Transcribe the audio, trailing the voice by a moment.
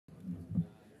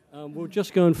We'll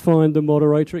just go and find the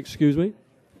moderator, excuse me.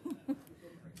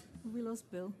 We lost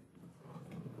Bill.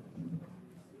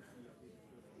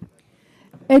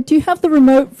 Ed, do you have the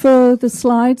remote for the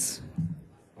slides?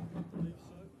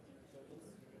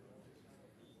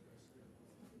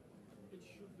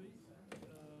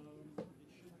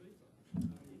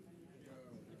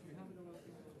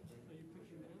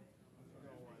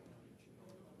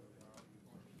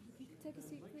 Take a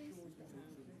seat, please.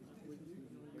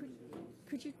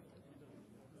 Could you?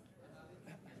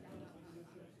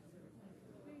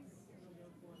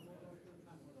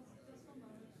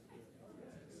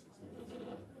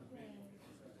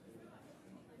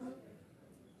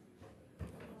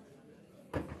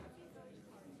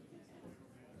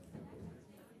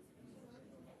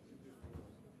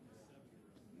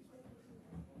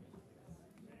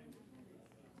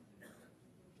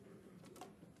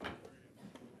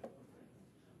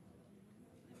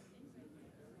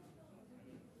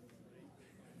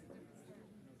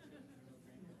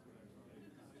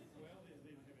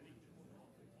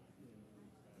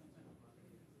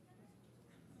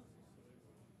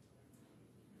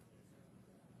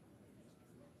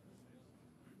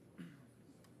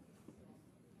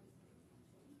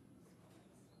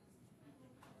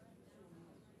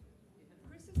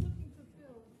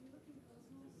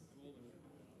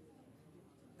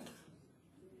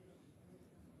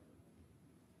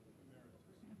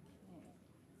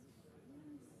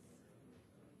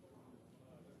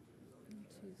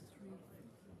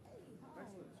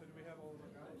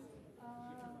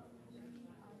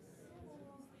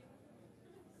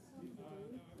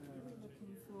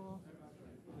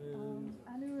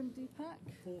 Deepak?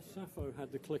 Paul Sappho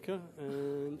had the clicker,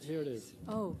 and here it is.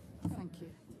 Oh, thank you.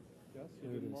 Yes,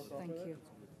 There it is. Thank you.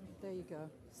 There you go.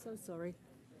 So sorry.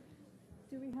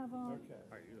 Do we have our... Okay.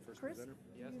 Are you the first Chris? presenter?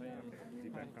 Yes, I am.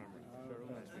 Deepak, Kamra.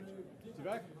 Nice to meet you.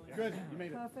 Deepak? Good. You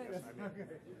made it. Perfect. Okay.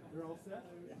 You're all set?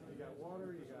 You got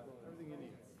water, you got everything you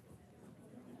need.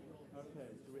 Okay.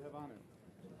 Do we have Anu?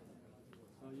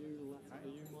 Are you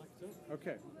mic'd up?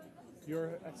 Okay.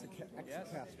 You're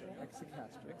Exacaster.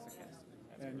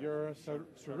 And you're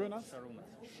Sharunas?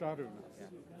 Sharunas.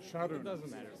 Sharunas. It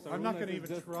doesn't matter. I'm not going to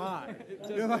even try.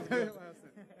 You're not gonna Sharunas. Exacaster.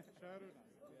 Okay.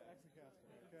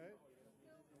 Great.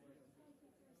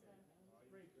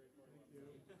 Thank you.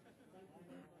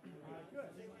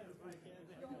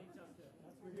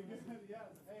 Good.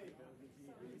 Yes. Hey.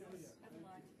 Good.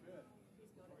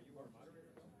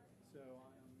 So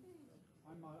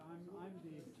I'm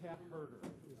the cat herder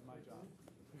is my job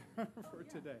for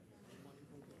today.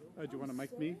 Do you want to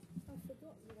mic me?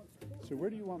 So where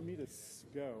do you want me to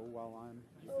go while I'm?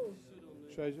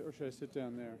 Should I sit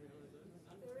down there?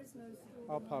 There is no stool.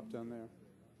 I'll pop down there.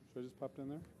 Should I just pop down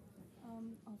there?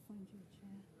 I'll find you a chair.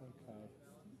 Okay.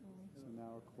 So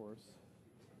now, of course,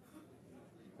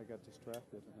 I got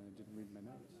distracted and I didn't read my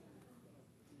notes.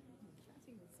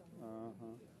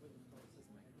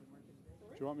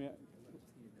 Do you want me?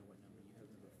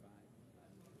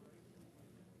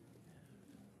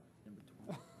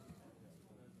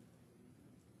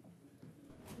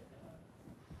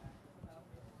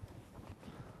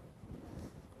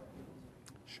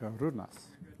 Sharunas.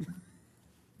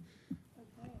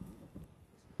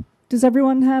 Does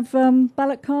everyone have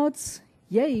ballot cards?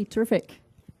 Yay, terrific.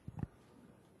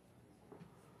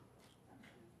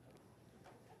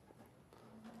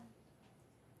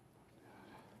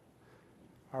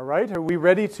 All right, are we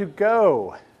ready to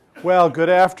go? Well, good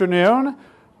afternoon.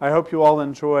 I hope you all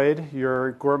enjoyed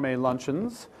your gourmet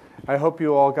luncheons. I hope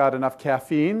you all got enough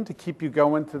caffeine to keep you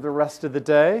going through the rest of the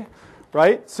day,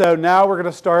 right? So now we're going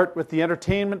to start with the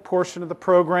entertainment portion of the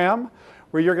program,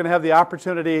 where you're going to have the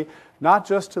opportunity not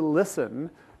just to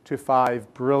listen to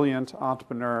 5 brilliant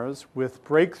entrepreneurs with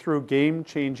breakthrough,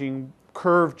 game-changing,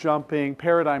 curve-jumping,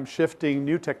 paradigm-shifting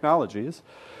new technologies,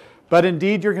 but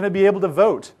indeed you're going to be able to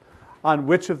vote on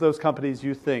which of those companies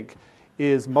you think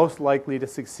is most likely to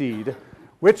succeed.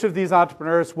 Which of these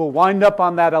entrepreneurs will wind up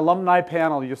on that alumni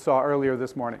panel you saw earlier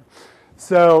this morning.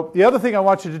 So the other thing I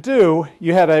want you to do, we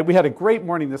had a great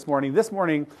morning this morning. This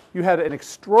morning you had an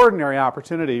extraordinary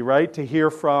opportunity, right, to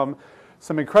hear from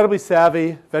some incredibly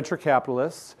savvy venture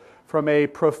capitalists, from a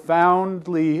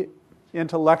profoundly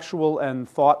intellectual and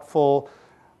thoughtful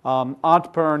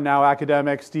entrepreneur, now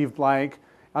academic, Steve Blank,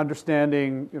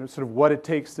 understanding sort of what it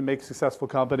takes to make successful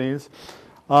companies.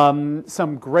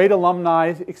 Some great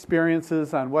alumni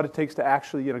experiences on what it takes to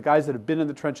actually, guys that have been in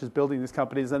the trenches building these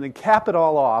companies, and then cap it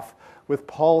all off with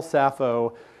Paul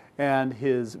Sappho and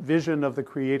his vision of the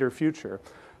creator future.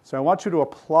 So I want you to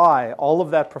apply all of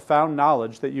that profound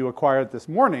knowledge that you acquired this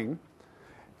morning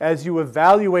as you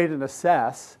evaluate and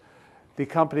assess the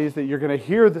companies that you're going to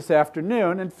hear this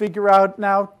afternoon and figure out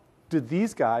now, do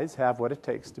these guys have what it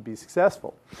takes to be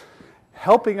successful?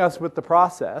 Helping us with the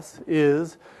process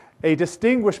is a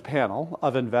distinguished panel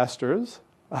of investors,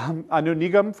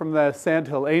 Nigram from the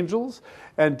Sandhill Angels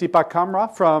and Deepak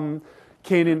Kamra from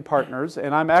Canaan Partners.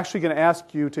 And I'm actually going to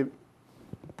ask you to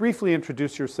briefly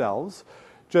introduce yourselves,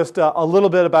 just a little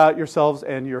bit about yourselves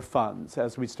and your funds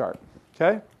as we start.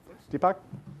 Okay? Deepak?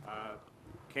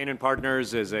 Canaan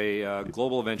Partners is a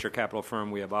global venture capital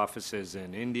firm. We have offices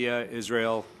in India,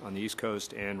 Israel, on the East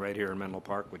Coast, and right here in Menlo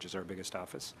Park, which is our biggest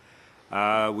office.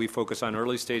 We focus on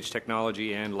early stage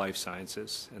technology and life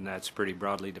sciences, and that's pretty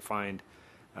broadly defined.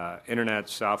 Internet,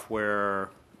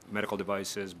 software, medical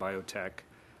devices, biotech,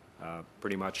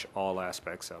 pretty much all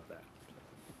aspects of that.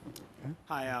 Okay.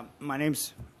 Hi, my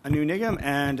name's Nigram,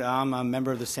 and I'm a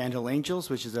member of the Sandhill Angels,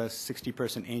 which is a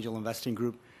 60-person angel investing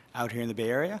group out here in the Bay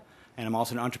Area. And I'm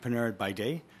also an entrepreneur by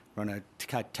day. Run a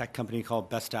tech company called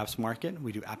Best Apps Market.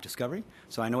 We do app discovery.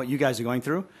 So I know what you guys are going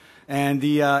through. And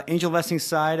the angel investing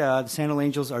side, the Sandhill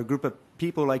Angels are a group of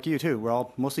people like you, too. We're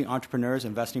all mostly entrepreneurs,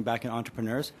 investing back in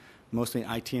entrepreneurs, mostly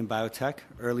in IT and biotech,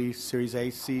 early Series A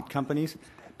seed companies.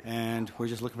 And we're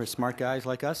just looking for smart guys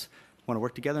like us who want to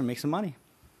work together and make some money.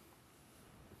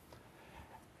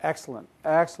 Excellent,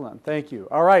 excellent. Thank you.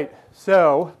 All right.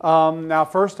 So now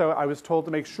first I was told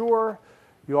to make sure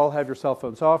you all have your cell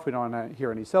phones off. We don't want to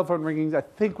hear any cell phone ringings. I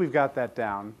think we've got that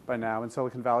down by now in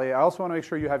Silicon Valley. I also want to make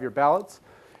sure you have your ballots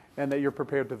and that you're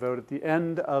prepared to vote at the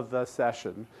end of the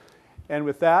session. And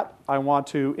with that, I want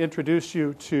to introduce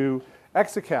you to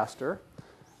Exacaster.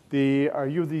 Are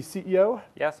you the CEO?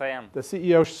 Yes, I am. The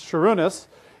CEO, Sharunas,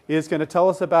 is going to tell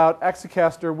us about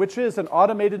Exacaster, which is an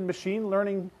automated machine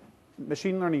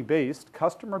learning-based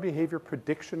customer behavior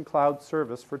prediction cloud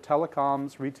service for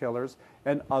telecoms, retailers,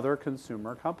 and other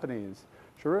consumer companies.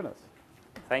 Sharunas.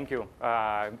 Thank you.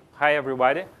 Hi,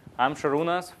 everybody. I'm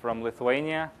Sharunas from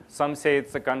Lithuania. Some say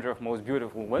it's the country of most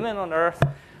beautiful women on earth.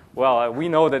 Well, we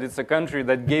know that it's a country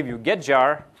that gave you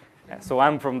GetJar, so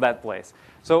I'm from that place.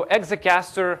 So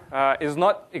Exacaster is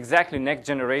not exactly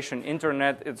next-generation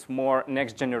internet. It's more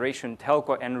next-generation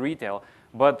telco and retail.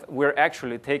 But we're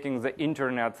actually taking the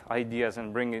internet ideas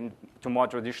and bringing it to more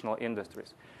traditional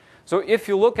industries. So if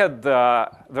you look at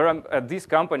these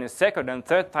companies, second and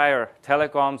third tier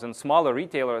telecoms and smaller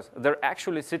retailers, they're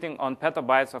actually sitting on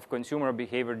petabytes of consumer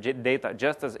behavior data,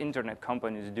 just as internet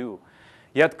companies do.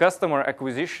 Yet customer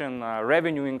acquisition,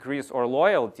 revenue increase, or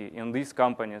loyalty in these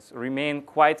companies remain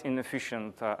quite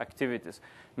inefficient activities.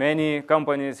 Many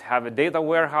companies have a data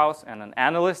warehouse and an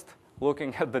analyst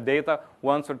looking at the data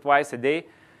once or twice a day,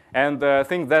 and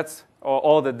think that's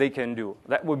all that they can do.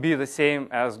 That would be the same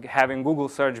as having Google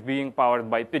search being powered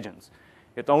by pigeons.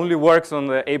 It only works on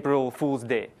the April Fool's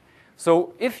Day.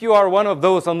 So if you are one of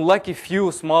those unlucky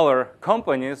few smaller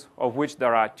companies, of which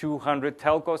there are 200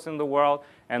 telcos in the world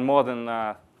and more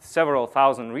than several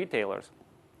thousand retailers,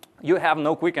 you have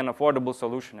no quick and affordable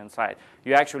solution inside.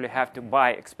 You actually have to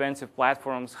buy expensive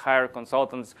platforms, hire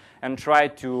consultants, and try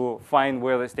to find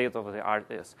where the state of the art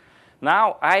is.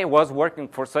 Now, I was working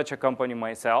for such a company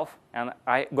myself, and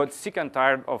I got sick and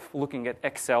tired of looking at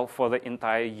Excel for the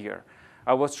entire year.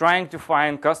 I was trying to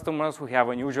find customers who have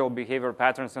unusual behavior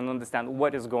patterns and understand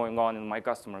what is going on in my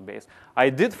customer base. I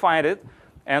did find it,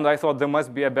 and I thought there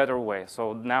must be a better way.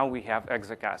 So now we have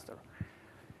Exacaster.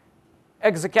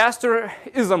 Exacaster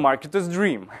is a marketer's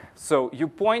dream. So you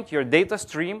point your data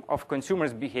stream of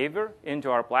consumers' behavior into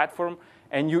our platform,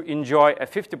 and you enjoy a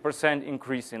 50%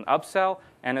 increase in upsell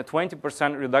and a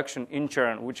 20% reduction in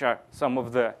churn, which are some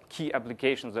of the key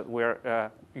applications that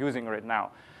we're using right now.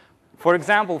 For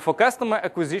example, for customer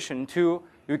acquisition too,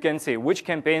 you can say which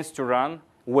campaigns to run,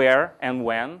 where and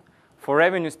when. For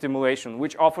revenue stimulation,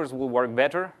 which offers will work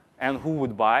better and who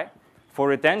would buy. For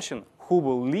retention, who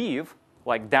will leave,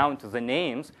 like down to the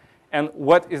names, and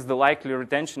what is the likely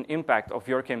retention impact of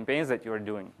your campaigns that you're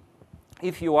doing.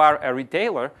 If you are a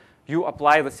retailer, you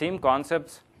apply the same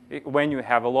concepts. When you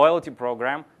have a loyalty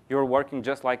program, you're working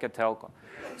just like a telco.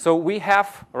 So we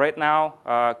have right now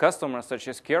customers such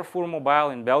as Carrefour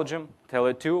Mobile in Belgium,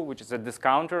 Tele2, which is a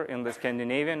discounter in the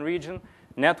Scandinavian region,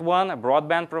 Net1, a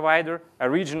broadband provider, a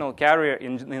regional carrier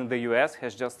in the US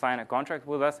has just signed a contract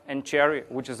with us, and Cherry,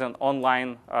 which is an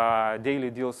online daily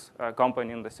deals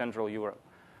company in the Central Europe.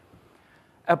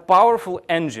 A powerful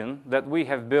engine that we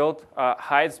have built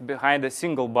hides behind a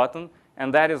single button,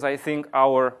 and that is, I think,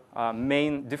 our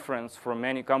main difference from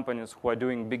many companies who are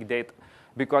doing big data.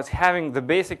 Because having the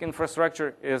basic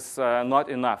infrastructure is not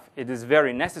enough. It is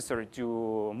very necessary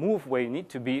to move where you need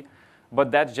to be,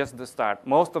 but that's just the start.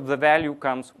 Most of the value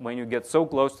comes when you get so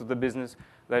close to the business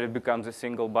that it becomes a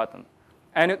single button.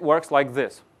 And it works like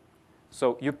this.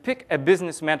 So you pick a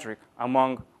business metric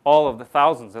among all of the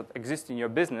thousands that exist in your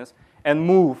business and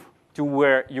move to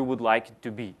where you would like it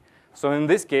to be. So in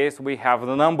this case, we have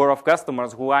the number of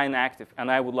customers who are inactive, and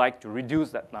I would like to reduce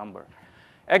that number.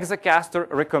 Exacaster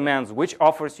recommends which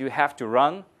offers you have to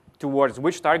run towards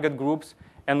which target groups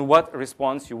and what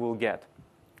response you will get.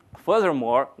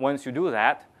 Furthermore, once you do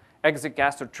that,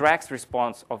 Exacaster tracks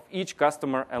response of each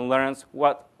customer and learns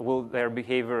what will their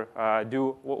behavior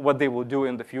do, what they will do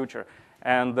in the future.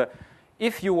 And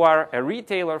if you are a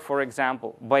retailer, for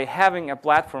example, by having a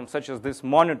platform such as this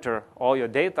monitor all your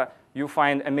data, you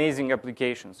find amazing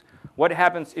applications. What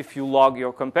happens if you log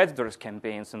your competitors'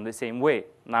 campaigns in the same way?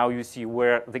 Now you see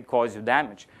where they cause you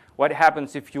damage. What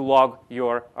happens if you log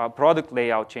your product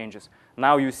layout changes?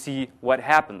 Now you see what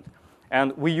happened.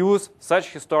 And we use such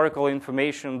historical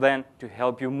information then to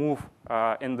help you move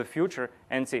in the future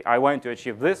and say, I want to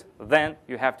achieve this, then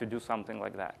you have to do something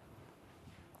like that.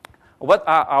 What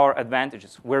are our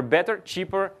advantages? We're better,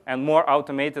 cheaper, and more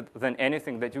automated than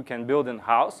anything that you can build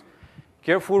in-house.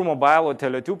 Carrefour Mobile or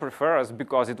Tele2 prefer us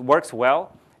because it works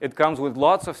well. It comes with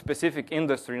lots of specific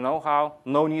industry know-how,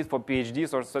 no need for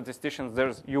PhDs or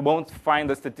statisticians. You won't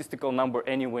find a statistical number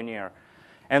anywhere near.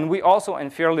 And we also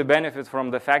unfairly benefit from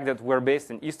the fact that we're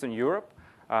based in Eastern Europe.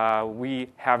 We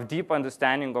have deep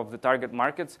understanding of the target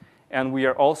markets, and we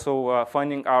are also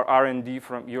funding our R&D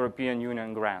from European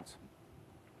Union grants.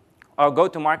 Our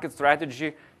go-to-market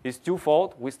strategy is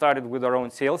twofold. We started with our own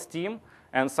sales team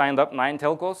and signed up 9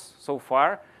 telcos so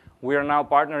far. We are now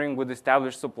partnering with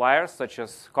established suppliers such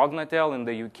as Cognitel in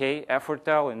the UK,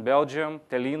 Effortel in Belgium,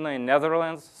 Telina in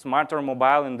Netherlands, Smarter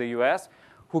Mobile in the US,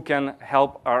 who can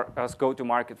help us go to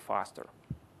market faster.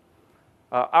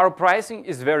 Our pricing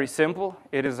is very simple.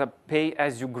 It is a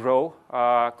pay-as-you-grow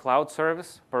cloud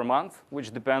service per month,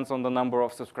 which depends on the number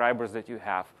of subscribers that you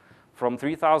have, from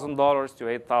 $3,000 to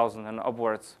 $8,000 and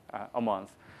upwards a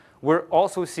month. We're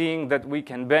also seeing that we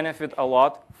can benefit a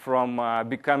lot from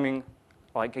becoming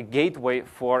like a gateway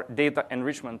for data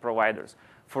enrichment providers.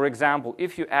 For example,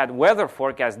 if you add weather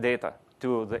forecast data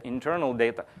to the internal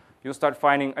data, you start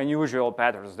finding unusual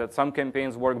patterns that some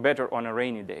campaigns work better on a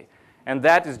rainy day. And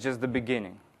that is just the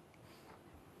beginning.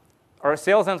 Our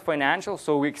sales and financials,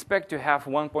 so we expect to have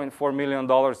 $1.4 million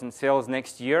in sales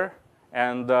next year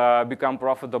and become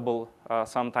profitable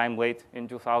sometime late in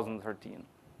 2013.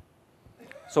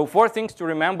 So 4 things to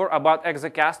remember about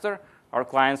Exacaster. Our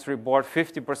clients report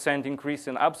 50% increase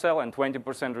in upsell and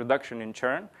 20% reduction in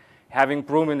churn. Having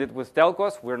proven it with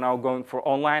telcos, we're now going for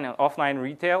online and offline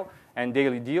retail and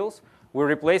daily deals. We're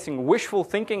replacing wishful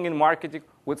thinking in marketing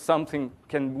with something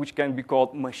which can be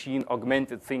called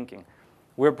machine-augmented thinking.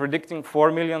 We're predicting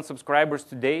 4 million subscribers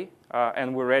today,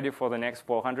 and we're ready for the next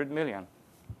 400 million.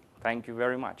 Thank you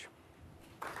very much.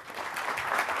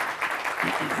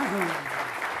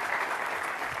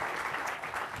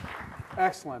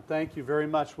 Excellent. Thank you very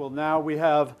much. Well, now we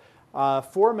have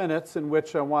 4 minutes in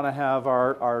which I want to have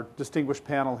our distinguished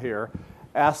panel here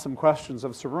ask some questions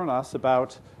of Sarunas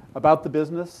about the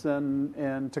business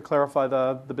and to clarify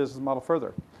the business model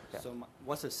further. So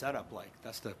what's the setup like?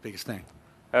 That's the biggest thing.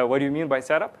 What do you mean by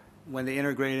setup? When they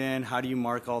integrate in, how do you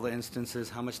mark all the instances?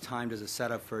 How much time does a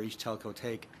setup for each telco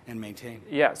take and maintain?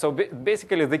 Yeah, so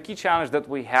basically the key challenge that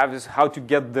we have is how to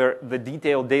get the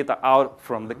detailed data out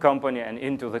from the company and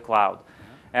into the cloud.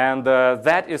 And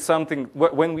that is something,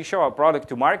 when we show our product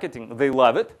to marketing, they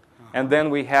love it. And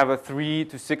then we have a 3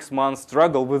 to 6 month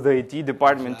struggle with the IT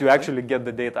department to actually get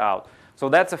the data out. So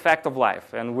that's a fact of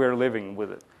life, and we're living with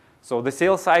it. So the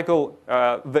sales cycle,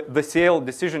 the sale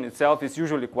decision itself is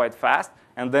usually quite fast,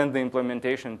 and then the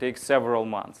implementation takes several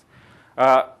months.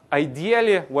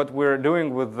 Ideally, what we're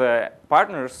doing with the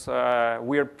partners,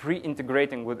 we're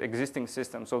pre-integrating with existing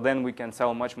systems, so then we can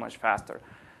sell much, much faster.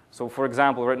 So for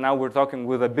example, right now we're talking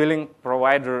with a billing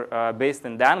provider based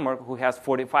in Denmark who has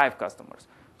 45 customers.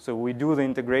 So we do the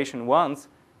integration once,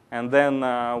 and then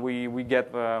we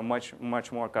get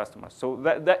much more customers. So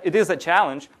it is a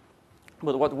challenge,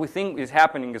 but what we think is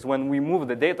happening is when we move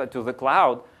the data to the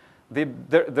cloud,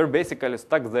 they're basically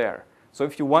stuck there. So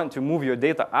if you want to move your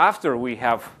data after we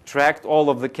have tracked all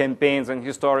of the campaigns and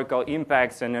historical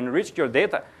impacts and enriched your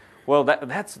data, well,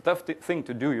 that's a tough thing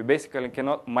to do. You basically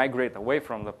cannot migrate away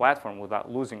from the platform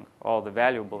without losing all the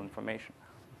valuable information.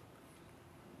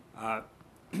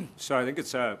 So I think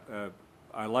it's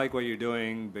I like what you're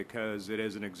doing because it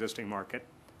is an existing market,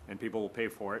 and people will pay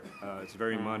for it. It's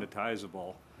very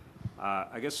monetizable.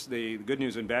 I guess the good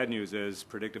news and bad news is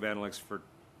predictive analytics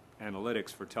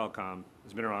for telecom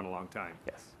has been around a long time.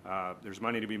 Yes. There's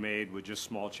money to be made with just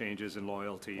small changes in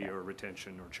loyalty or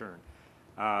retention or churn.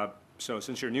 So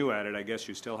since you're new at it, I guess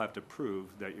you still have to prove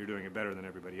that you're doing it better than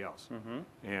everybody else.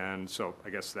 And so I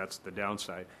guess that's the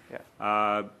downside.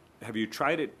 Yeah. Have you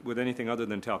tried it with anything other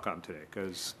than telecom today?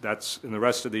 Because that's, in the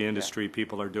rest of the industry,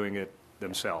 people are doing it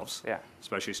themselves. Yeah.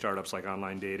 Especially startups like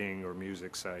online dating or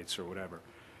music sites or whatever.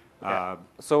 Yeah.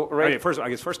 So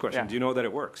First question, do you know that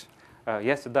it works?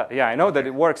 Yes, it does. Yeah, I know that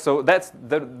it works. So that's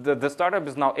the startup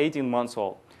is now 18 months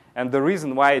old. And the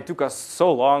reason why it took us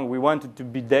so long, we wanted to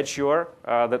be dead sure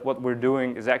that what we're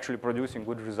doing is actually producing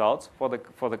good results for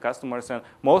the customers. And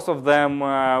most of them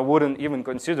wouldn't even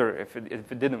consider if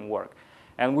it didn't work.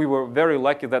 And we were very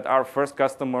lucky that our first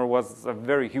customer was a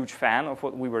very huge fan of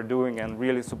what we were doing and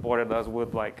really supported us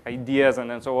with like ideas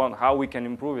and so on, how we can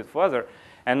improve it further.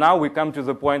 And now we come to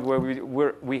the point where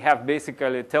we have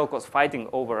basically telcos fighting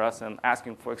over us and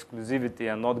asking for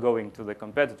exclusivity and not going to the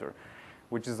competitor,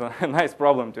 which is a nice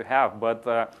problem to have.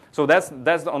 But so that's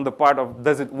on the part of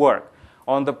does it work.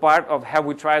 On the part of have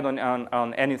we tried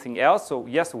on anything else? So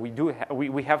yes, we do.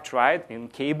 We have tried in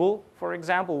cable, for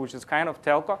example, which is kind of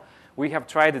telco. We have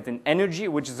tried it in energy,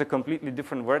 which is a completely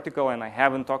different vertical, and I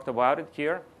haven't talked about it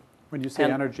here. When you say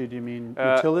energy, do you mean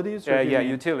utilities? Or Yeah,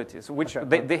 utilities. Which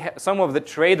some of the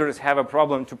traders have a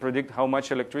problem to predict how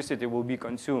much electricity will be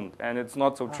consumed, and it's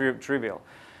not so trivial.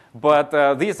 But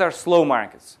these are slow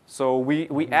markets. So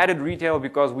we added retail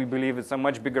because we believe it's a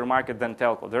much bigger market than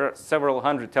telco. There are several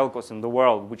hundred telcos in the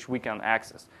world which we can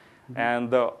access.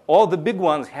 And all the big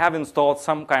ones have installed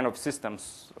some kind of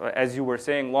systems. As you were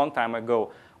saying long time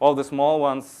ago, all the small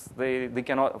ones, they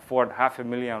cannot afford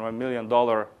 $500,000 or $1 million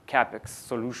CapEx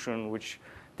solution, which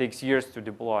takes years to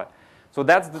deploy. So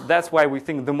that's why we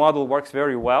think the model works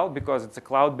very well, because it's a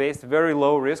cloud-based, very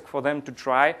low risk for them to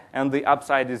try, and the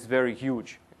upside is very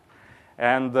huge.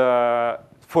 And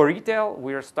for retail,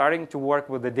 we are starting to work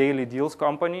with the Daily Deals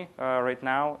company right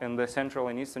now in the Central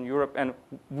and Eastern Europe. And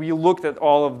we looked at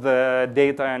all of the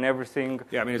data and everything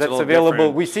that's available.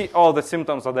 Different. We see all the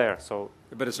symptoms are there.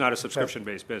 But it's not a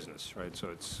subscription-based business, right? So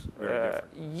it's very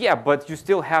different. Yeah, but you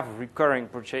still have recurring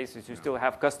purchases. You still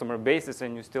have customer bases,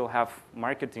 and you still have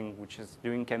marketing, which is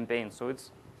doing campaigns. So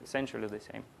it's essentially the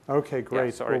same. Okay, great.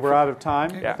 Yeah, sorry. Well, we're out of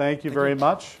time. Yeah. Thank you very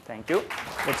much. Thank you.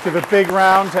 Let's give a big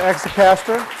round to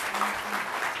Exacaster.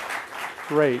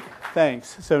 Great,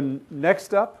 thanks. So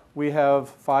next up, we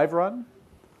have Fiverun.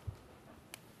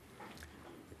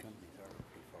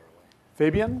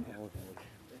 Fabian?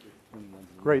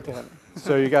 Great to have you.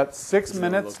 So you got 6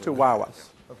 minutes to wow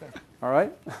us. Okay. All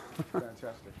right?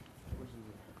 Fantastic.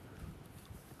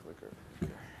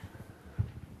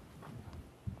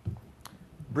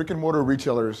 Brick and mortar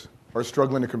retailers are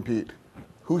struggling to compete.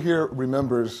 Who here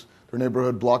remembers their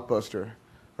neighborhood Blockbuster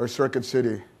or Circuit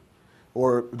City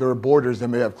or their Borders that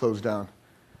may have closed down?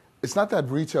 It's not that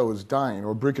retail is dying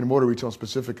or brick and mortar retail in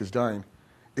specific is dying.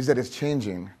 It's that it's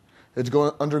changing. It's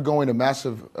undergoing a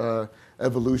massive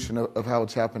evolution of how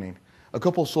it's happening. A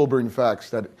couple sobering facts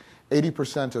that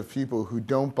 80% of people who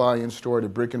don't buy in-store at a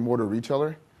brick and mortar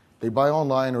retailer, they buy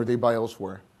online or they buy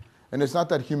elsewhere. And it's not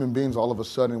that human beings all of a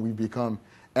sudden we become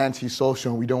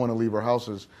antisocial and we don't want to leave our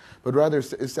houses, but rather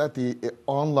it's that the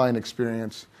online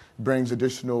experience brings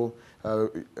additional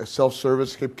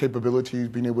self-service capabilities,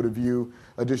 being able to view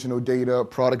additional data,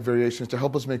 product variations to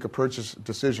help us make a purchase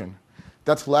decision.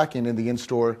 That's lacking in the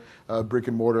in-store brick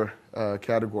and mortar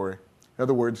category. In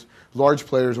other words, large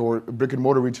players or brick and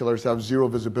mortar retailers have zero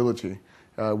visibility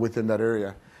within that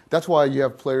area. That's why you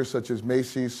have players such as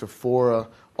Macy's, Sephora,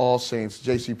 All Saints,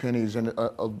 JCPenney's, and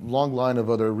a long line of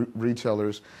other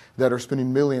retailers that are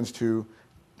spending millions to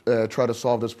try to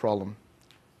solve this problem.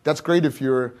 That's great if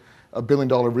you're a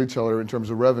billion-dollar retailer in terms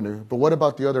of revenue, but what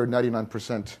about the other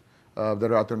 99% that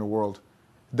are out there in the world?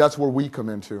 That's where we come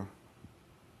into.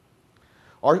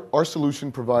 Our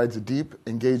solution provides a deep,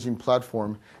 engaging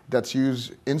platform that's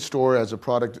used in-store as a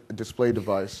product display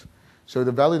device. So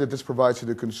the value that this provides to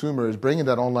the consumer is bringing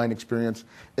that online experience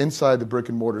inside the brick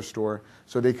and mortar store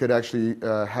so they could actually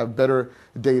have better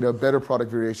data, better product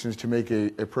variations to make a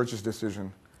purchase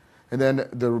decision. And then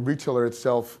the retailer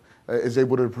itself is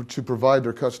able to provide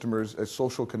their customers a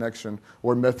social connection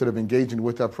or method of engaging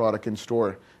with that product in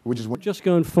store, which is Just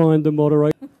go and find the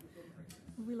moderator.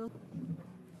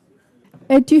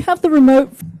 Ed, do you have the remote?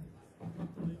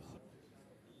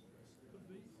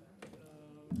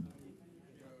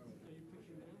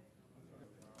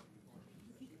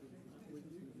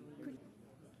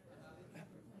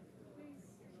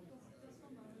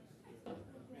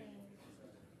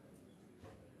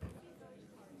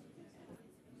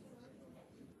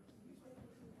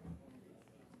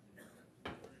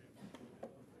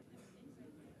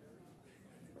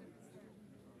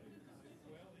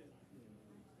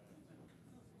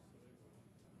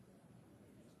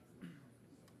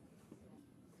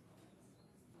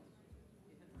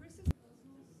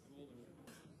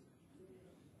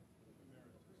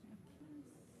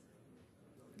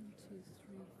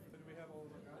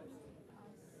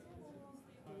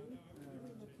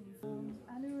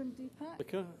 Anu and Deepak.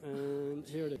 Clicker, and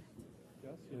here it is.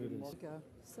 Yes, Here it is. Go.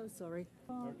 So sorry.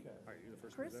 Okay. Are you the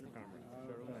first Chris? presenter, Kamra?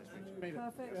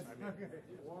 Perfect. Okay.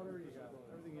 Water, you got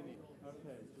everything you need.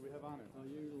 Okay. Do we have honor? Are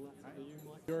you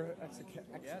Mike? You're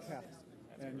Exacaster,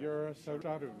 and you're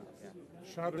Fiverun.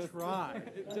 Shout try.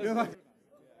 You're like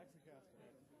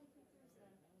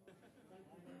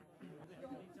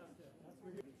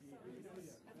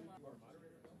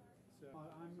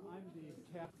I'm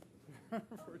the cap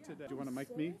for today. Do you want to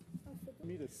mic me?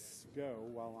 Me to go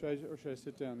while or should I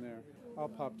sit down there? I'll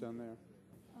pop down there.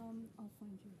 I'll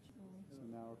find you a chair. So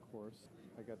now, of course,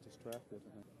 I got distracted.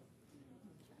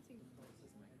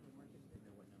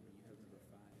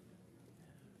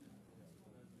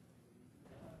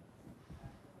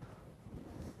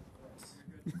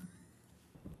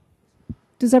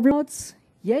 Does everyone?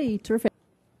 Yay! Terrific.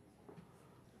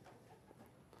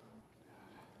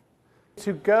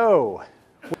 To go.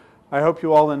 I hope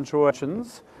you all enjoy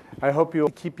questions. I hope you'll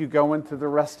keep you going through the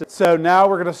rest of it. So now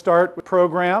we're going to start with a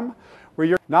program where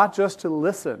you're not just to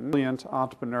listen, brilliant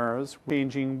entrepreneurs,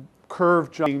 changing,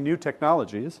 curve jumping new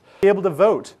technologies, be able to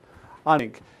vote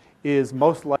on is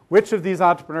most likely which of these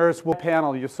entrepreneurs will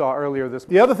panel you saw earlier this.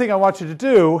 The other thing I want you to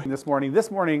do this morning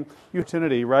you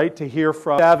opportunity, right, to hear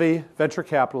from savvy venture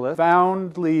capitalists,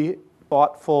 profoundly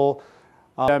thoughtful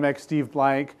academic Steve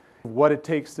Blank, what it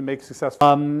takes to make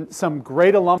successful, some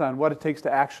great alumni on what it takes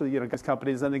to actually, get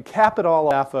companies, and then cap it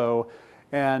all off AFO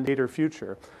and later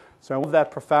future. So I want that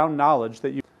profound knowledge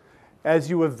that you, as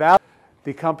you evaluate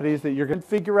the companies that you're going to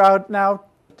figure out now what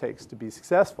it takes to be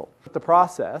successful. The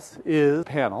process is a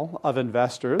panel of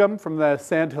investors from the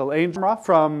Sandhill Angel,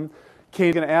 from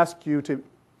Canaan, going to ask you to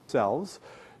yourselves,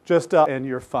 just and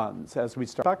your funds as we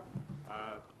start.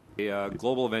 A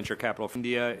global venture capital from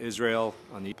India, Israel,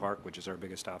 on the Park, which is our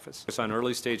biggest office. It's on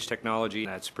early stage technology.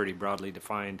 That's pretty broadly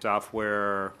defined.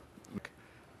 Software,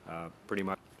 pretty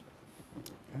much.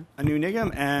 Anu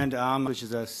Nigram, and which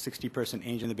is a 60-person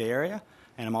angel in the Bay Area,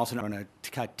 and I'm also on a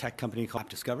tech company called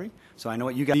Discovery. So I know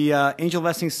what you got. The angel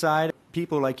investing side,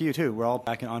 people like you too. We're all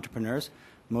back in entrepreneurs.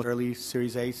 Most early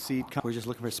Series A seed. We're just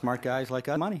looking for smart guys like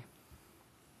us. Money.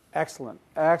 Excellent,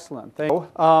 excellent. Thank you.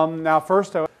 Now,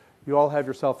 first, you all have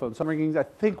your cell phones. Some ringing. I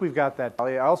think we've got that.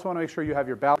 I also want to make sure you have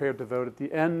your ballot prepared to vote at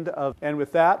the end of. And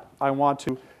with that, I want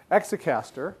to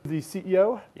Exacaster, the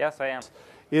CEO. Yes, I am.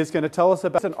 Is going to tell us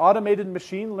about an automated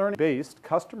machine learning-based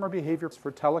customer behavior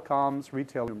for telecoms,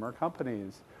 retail, consumer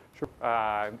companies. Sure.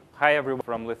 Hi, everyone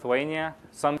from Lithuania.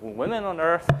 Some women on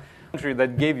Earth, country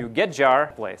that gave you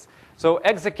GetJar place. So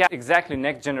exactly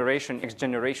next generation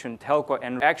telco,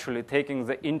 and actually taking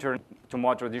the internet to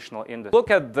more traditional industry.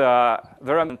 Look at there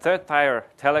are third-tier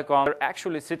telecom. They're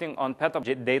actually sitting on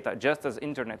petabyte data just as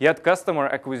internet. Yet customer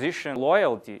acquisition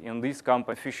loyalty in these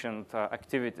company efficient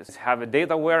activities have a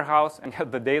data warehouse and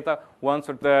get the data once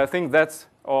or the thing that's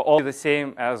all the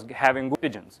same as having good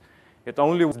pigeons. It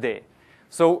only was day.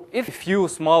 So if a few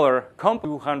smaller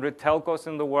companies, 200 telcos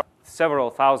in the world, several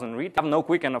thousand retail, have no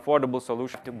quick and affordable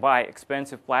solution to buy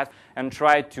expensive platforms and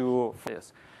try to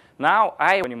this. Now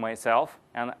I myself,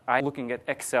 and I'm looking at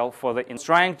Excel for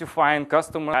trying to find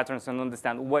customer patterns and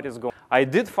understand what is going on. I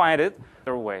did find it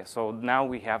their way. So now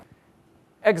we have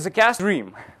Exacaster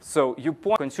Dream. So you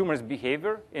point consumers'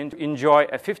 behavior and enjoy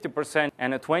a 50%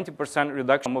 and a 20%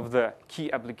 reduction of the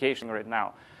key application right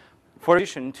now. For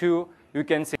addition to, you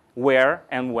can see where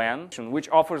and when, which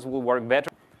offers will work better.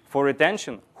 For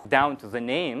retention, down to the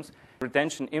names,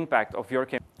 retention impact of your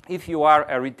campaign. If you are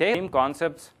a retail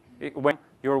concepts, when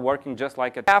you're working just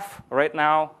like a staff right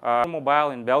now,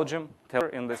 mobile in Belgium,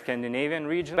 in the Scandinavian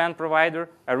region, plan provider,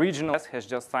 a regional has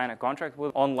just signed a contract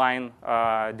with online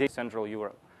data Central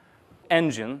Europe.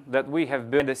 Engine that we have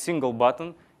built a single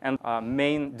button and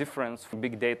main difference for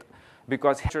big data.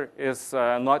 Because is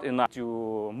not enough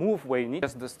to move where you need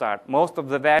just the start. Most of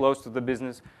the value goes to the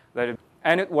business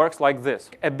and it works like this.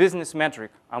 A business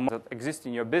metric that exists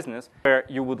in your business where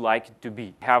you would like it to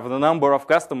be. Have the number of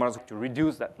customers to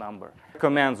reduce that number.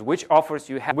 Recommends which offers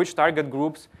you have, which target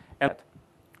groups, and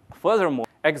furthermore,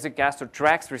 Exacaster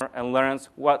tracks and learns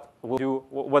what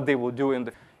they will do in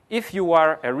the. If you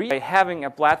are by having a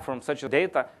platform such as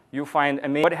data, you find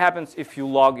amazing. What happens if you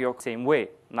log your same way?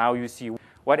 Now you see.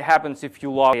 What happens if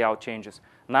you log layout changes?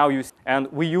 Now you see,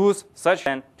 and we use such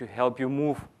to help you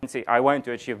move and say, I want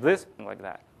to achieve this, like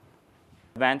that.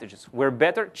 Advantages. We're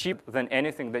better, cheap than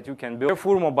anything that you can build.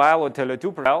 For mobile or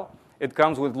Tele2, it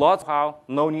comes with lots of how,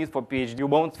 no need for PhD. You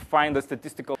won't find the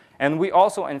statistical. And we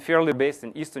also, and fairly based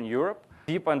in Eastern Europe,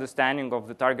 deep understanding of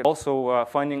the target, also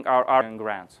funding our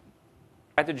grants.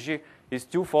 Strategy is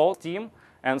twofold: Team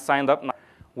and signed up now.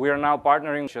 We are now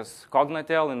partnering with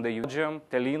Cognitel in the Belgium,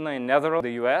 Telina in Netherlands,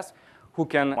 the US, who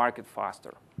can market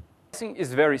faster. Pricing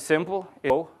is very simple.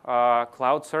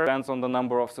 Cloud service depends on the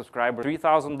number of subscribers,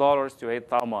 $3,000 to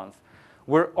 $8,000 a month.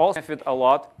 We're also benefit a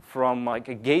lot from like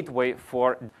a gateway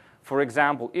for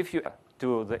example, if you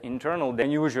to the internal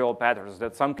unusual patterns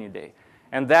that some company day,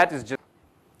 and that is just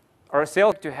our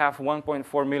sales to have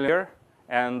 1.4 million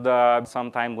and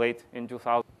sometime late in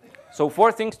 2000. So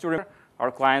 4 things to remember.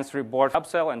 Our clients report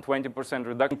upsell and 20%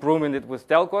 reduction. Improving it with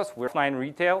telcos. We're offline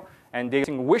retail and they're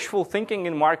wishful thinking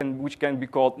in marketing, which can be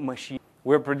called machine.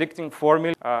 We're predicting 4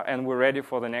 million and we're ready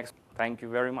for the next. Thank you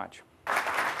very much.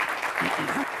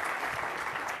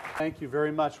 Thank you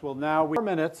very much. Well, now we have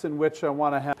 4 minutes in which I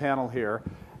want to have a panel here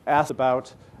ask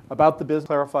about the business,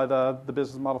 clarify the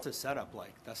business model. What's the setup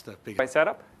like? That's the big. By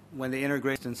setup? When they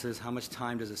integrate instances, how much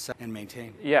time does it set and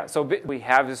maintain? Yeah, so we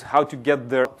have is how to get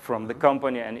there from the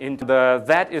company and into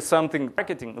that is something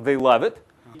marketing. They love it.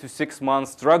 To 6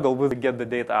 months struggle with to get the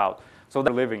data out. So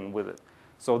they're living with it.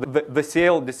 So the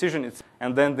sale decision is,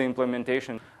 and then the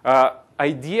implementation.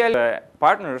 Ideally,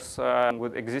 partners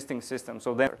with existing systems.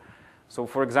 So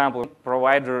for example,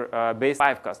 provider based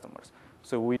 5 customers.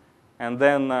 So and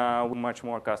then much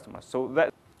more customers. So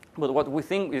but what we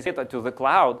think is data to the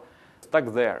cloud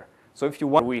stuck there. So if you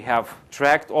want, we have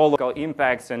tracked all local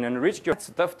impacts and enriched your. It's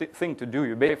a tough thing to do.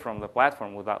 You pay from the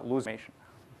platform without losing information.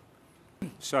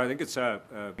 So I think it's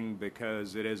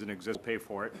because it is an existing pay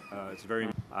for it. It's very.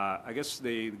 I guess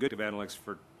the good of analytics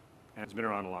has been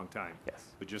around a long time. Yes.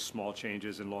 But just small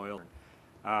changes in loyalty.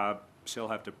 Still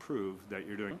have to prove that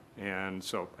you're doing. And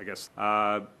so I guess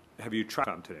have you tried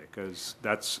them today? Because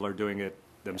they're doing it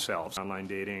themselves. Online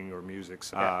dating or music.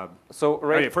 So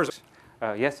right first.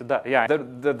 Yes, it does. Yeah,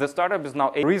 the startup is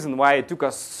now a reason why it took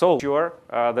us so sure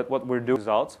that what we're doing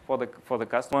results for the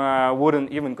customer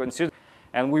wouldn't even consider.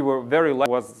 And we were very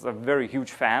lucky. Was a very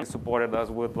huge fan. Supported us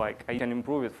with like I can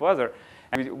improve it further.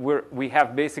 And we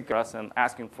have basically us and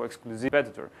asking for exclusive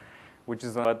competitor, which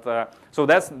is so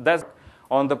that's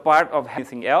on the part of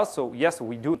anything else. So yes,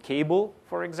 we do cable,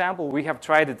 for example. We have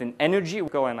tried it in energy,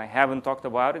 and I haven't talked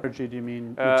about it. Energy? Do you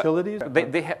mean utilities?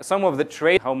 Some of the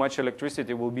trade, how much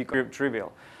electricity will be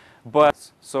trivial.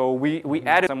 But so we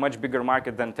added a much bigger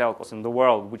market than telcos in the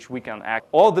world, which we can act.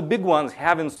 All the big ones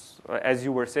haven't, as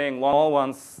you were saying, long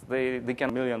ones, they can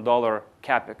 $1 million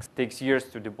capex. Takes years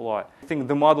to deploy. I think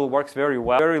the model works very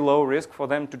well. Very low risk for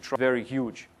them to try. Very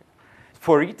huge.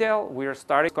 For retail, we are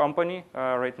starting a company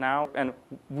right now, and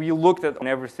we looked at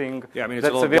everything it's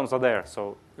that's available there.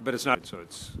 So, but it's not. So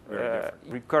it's very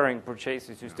recurring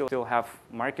purchases. You still have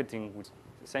marketing, which is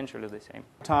essentially the same.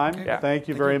 Time. Yeah. Thank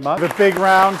you very much. A big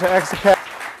round to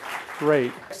Exacaster.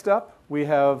 Great. Next up, we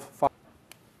have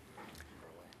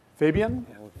Fabian.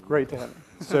 Great to have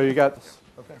you. So you got.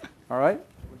 Okay. All right.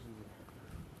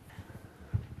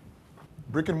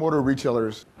 Brick and mortar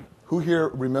retailers, who here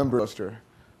remember Buster?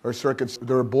 Or circuits,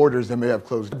 there are borders that may have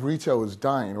closed. Retail is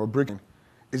dying or bricking,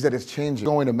 is that it's changing. It's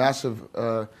going to massive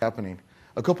happening.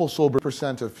 A couple sober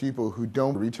 % of people who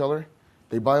don't retailer,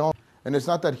 they buy all. And it's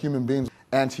not that human beings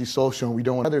anti-social and we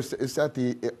don't want others. It's that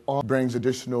it all brings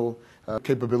additional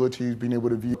capabilities, being able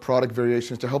to view product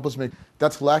variations to help us make.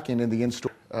 That's lacking in the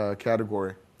in-store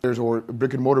category. There's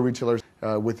brick and mortar retailers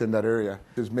within that area.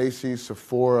 There's Macy's,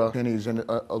 Sephora, Penny's, and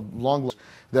a long list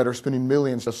that are spending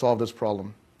millions to solve this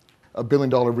problem. $1 billion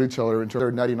retailer in terms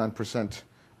of 99%.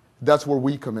 That's where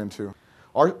we come into.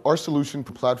 Our solution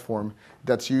platform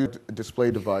that's used a display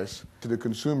device to the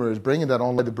consumer is bringing that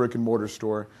online the brick and mortar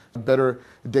store, better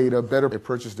data, better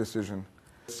purchase decision.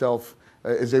 Itself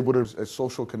is able to a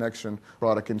social connection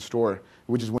product in store,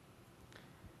 which is when.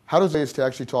 How does it to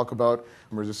actually talk about?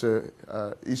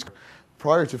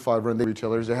 Prior to Fiverun, the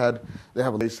retailers they have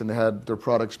a list and they had their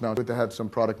products mounted. They had some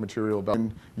product material about.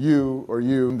 And you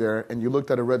there, and you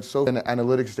looked at a red sofa, and the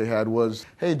analytics they had was,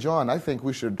 hey John, I think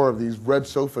we should more of these red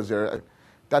sofas there.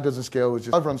 That doesn't scale. It's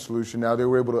just a Fiverun solution. Now they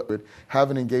were able to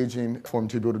have an engaging form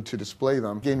to be able to display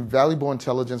them, gain valuable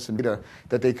intelligence and data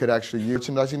that they could actually use.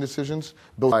 Merchandising decisions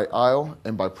built by aisle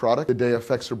and by product. The day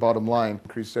affects their bottom line,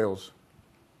 increase sales.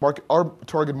 Our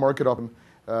target market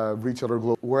retailer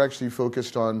global. We're actually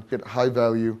focused on high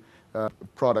value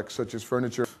products such as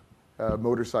furniture,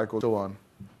 motorcycles, so on.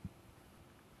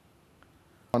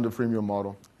 On the freemium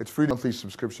model, it's free monthly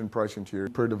subscription pricing tier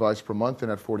per device per month,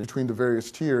 and at 40. Between the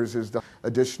various tiers is the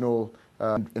additional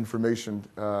information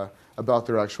about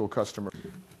their actual customer.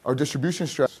 Our distribution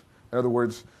strategy, in other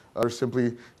words,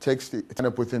 simply takes the sign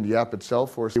up within the app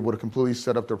itself, or is able to completely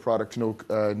set up their product, no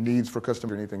needs for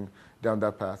customer or anything down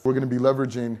that path. We're going to be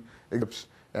leveraging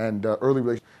and early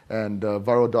relations and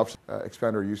viral adoption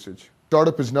expand our usage.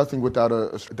 Startup is nothing without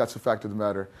that's a fact of the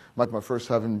matter. My first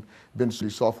having been in the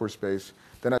software space,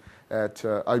 then at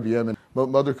IBM,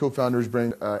 and other co-founders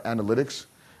bring analytics,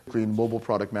 including mobile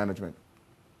product management.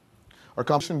 Our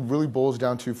competition really boils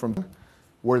down to from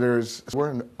where there's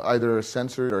either a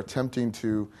sensor or attempting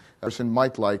to a person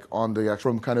might like on the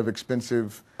from kind of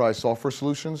expensive price software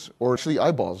solutions, or actually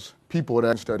eyeballs. People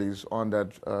at studies on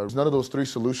that. There's none of those three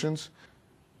solutions,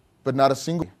 but not a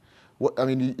single.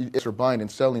 It's buying and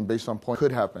selling based on point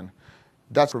could happen.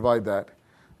 That's provide that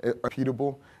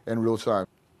repeatable and real time.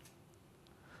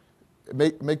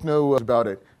 Make no about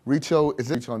it. Retail is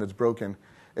retail and it's broken.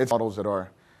 It's models that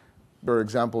are. There are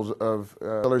examples of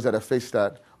sellers that have faced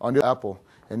that on your Apple,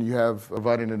 and you have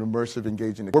provided an immersive,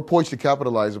 engaging. We're poised to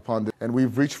capitalize upon this, and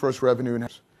we've reached first revenue. And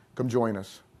come join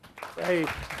us. Hey,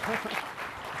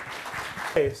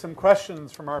 some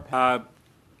questions from our panel.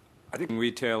 I think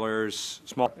retailers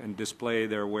small and display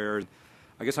their wares.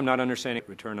 I guess I'm not understanding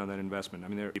return on that investment. I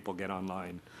mean, there are people get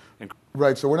online.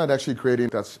 Right, so we're not actually creating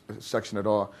that section at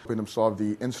all. Helping them solve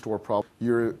the in-store problem.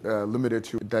 You're limited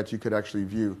to that you could actually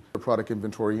view the product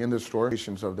inventory in the store,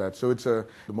 of that. So it's the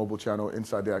mobile channel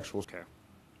inside the actual. Okay.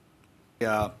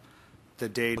 The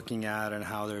data looking at and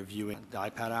how they're viewing the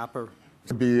iPad app or.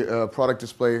 To be a product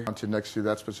display next to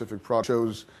that specific product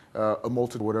shows a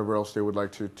multiple whatever else they would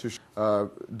like to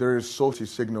there's social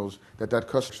signals that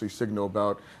customer actually signal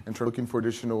about and try looking for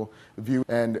additional view,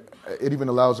 and it even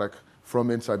allows like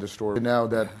from inside the store now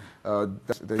that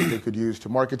they could use to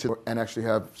market it and actually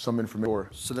have some information.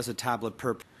 So that's a tablet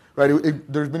per. Right.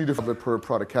 There's many different per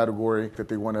product category that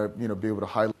they want to be able to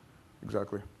highlight.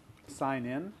 Exactly. Sign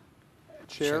in.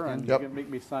 Share and yep. You can make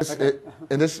me sign.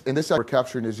 In this we're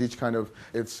capturing is each kind of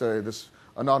it's this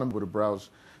anonymous to browse.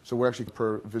 So we're actually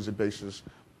per visit basis.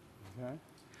 Okay.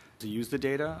 To use the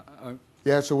data.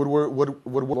 Yeah. So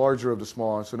what larger of the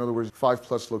small? So in other words,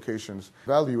 5+ locations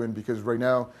value in, because right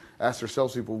now ask their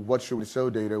salespeople what should we sell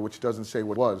data, which doesn't say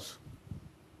what it was.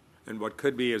 And what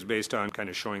could be is based on kind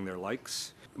of showing their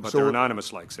likes, but So they're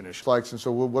anonymous likes initially. Likes, and so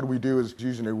what we do is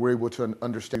using it, we're able to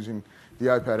understand using the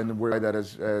iPad, and then we're that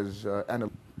as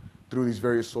through these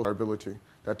various social ability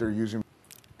that they're using.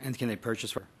 And can they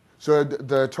purchase for? So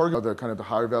the target of the kind of the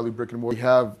higher value brick and mortar, we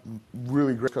have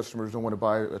really great customers don't want to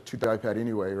buy a iPad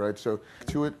anyway, right? So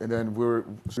to it, and then we're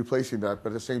replacing that, but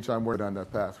at the same time we're down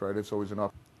that path, right? It's always an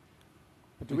option.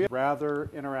 Do we rather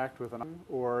interact with an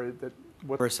or that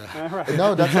what? Versa. Right.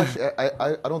 No, that's actually,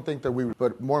 I don't think that we,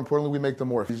 but more importantly, we make them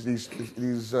more.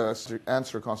 These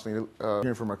answer constantly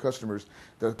hearing from our customers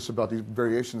that's about these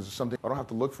variations is something I don't have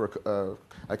to look for.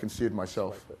 I can see it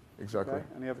myself. Exactly. Okay.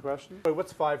 Any other questions? Wait,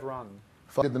 what's Fiverun?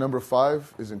 The number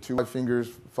 5 is in 5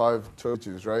 fingers, 5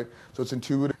 toes, right? So it's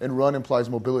intuitive, and run implies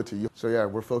mobility. So yeah,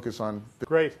 we're focused on.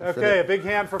 Great. Okay, a big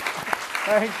hand for.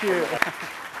 Thank you.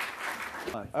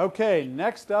 Okay,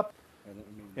 next up,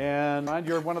 and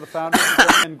you're one of the founders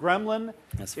and Gremln.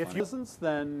 That's if you listen,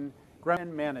 then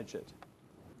Gremln manage it.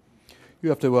 You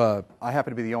have to. I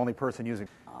happen to be the only person using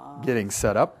getting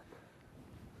set up.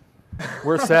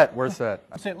 We're set. We're set.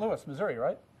 St. Louis, Missouri,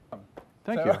 right?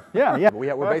 Thank you. Yeah.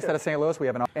 We're based out of St. Louis. We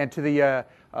have and to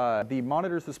the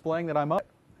monitors displaying that I'm up.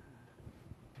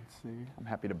 Let's see. I'm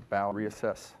happy to bow.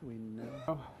 Reassess. We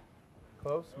know.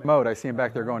 Close. Mode. I see him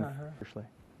back there going. Actually.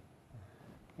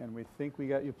 And we think we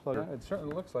got you plugged in. It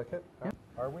certainly looks like it. Yeah.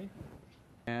 Are we?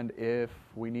 And if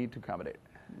we need to accommodate.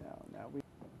 No, we.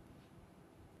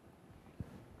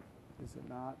 Is it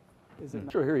not? Is it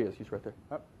not? Sure, here he is. He's right there.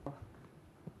 Okay.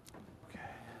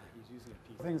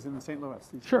 Things in St. Louis.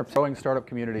 Sure. Growing startup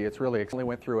community. It's really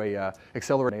went through a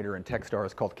accelerator in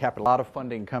Techstars called Capital. A lot of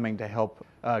funding coming to help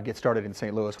get started in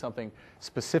St. Louis. Something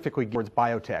specifically towards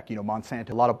biotech. Monsanto,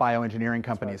 a lot of bioengineering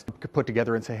companies could put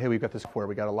together and say, hey, we've got this software.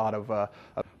 We got a lot of,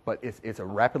 but it's a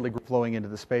rapidly flowing into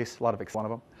the space. A lot of one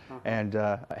of them, and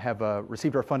have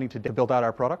received our funding to build out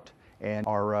our product and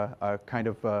are kind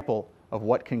of of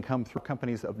what can come through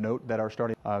companies of note that are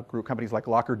starting. Group companies like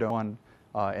Locker Dome.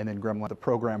 And then Gremln, the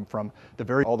program from the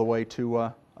very all the way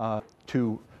to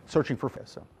searching for fish.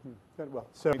 So. Good. Well,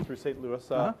 so through St. Louis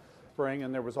spring,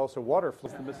 and there was also water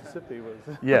flows. The Mississippi was.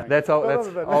 Yeah, that's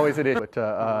always an issue. But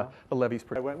the levees.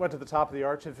 I went to the top of the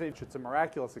arch, and it's a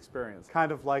miraculous experience.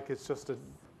 Kind of like it's just the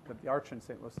arch in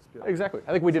St. Louis is beautiful. Exactly.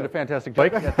 I think we did a fantastic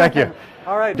job. Yeah, thank you.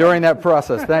 All right. During that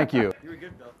process, thank you. You were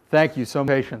good, Bill. Thank you so much.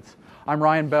 Patience. I'm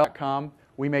Ryan Bell.com.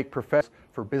 We make professionals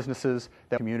for businesses,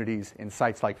 that communities in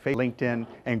sites like Facebook, LinkedIn,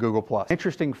 and Google+.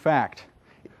 Interesting fact,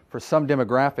 for some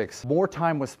demographics, more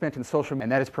time was spent in social media,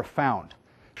 and that is profound,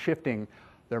 shifting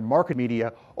their market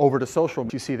media over to social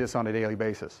media. You see this on a daily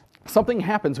basis. Something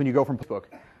happens when you go from Facebook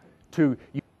to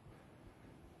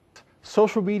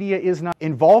social media is not,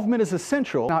 involvement is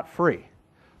essential, not free.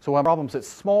 So one of the problems that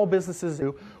small businesses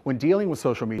do when dealing with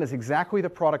social media is exactly the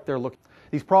product they're looking for.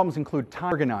 These problems include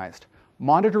time organized,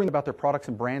 monitoring about their products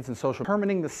and brands and social,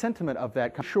 determining the sentiment of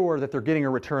that, sure that they're getting a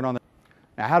return on them.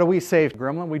 Now, how do we save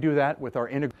Gremln? We do that with our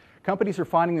companies are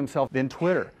finding themselves then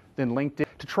Twitter, then LinkedIn,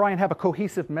 to try and have a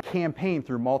cohesive campaign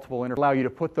through multiple allow you to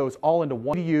put those all into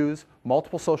one to use,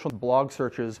 multiple social blog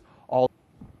searches, all.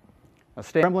 Now,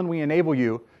 Gremln, we enable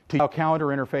you to use a calendar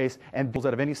interface and build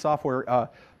out of any software.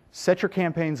 Set your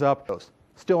campaigns up,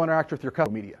 still interact with your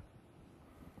customer media.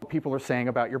 What people are saying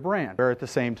about your brand at the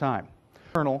same time.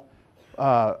 Internal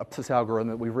this algorithm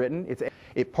that we've written,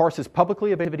 it parses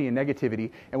publicly availability and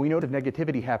negativity, and we know if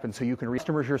negativity happens so you can reach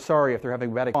customers you're sorry if they're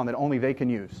having bad on that only they can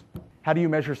use. How do you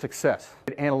measure success?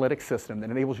 An analytics system that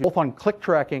enables you both on click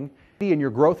tracking and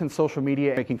your growth in social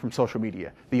media, making from social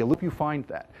media. The loop you find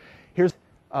that. Here's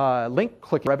link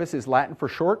click. Brevis is Latin for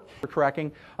short for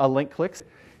tracking link clicks.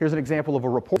 Here's an example of a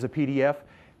report as a PDF.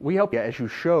 We help you as you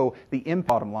show the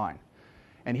bottom line.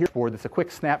 And here's a board that's a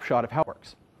quick snapshot of how it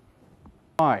works.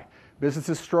 Why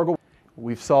businesses struggle.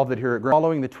 We've solved it here at Gremln.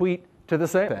 Following the tweet to the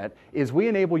same that is we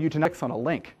enable you to click on a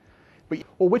link. But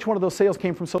well, which one of those sales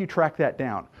came from? So you track that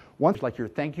down. One like your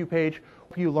thank you page,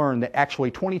 you learn that actually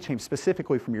 20 times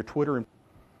specifically from your Twitter and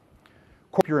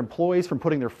your employees from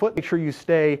putting their foot. Make sure you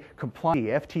stay compliant.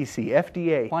 FTC,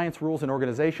 FDA, compliance rules and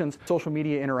organizations, social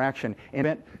media interaction, and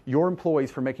prevent your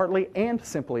employees from making partly and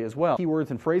simply as well.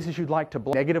 Keywords and phrases you'd like to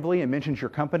block negatively and mentions your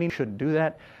company. Shouldn't do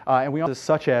that. And we also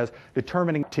such as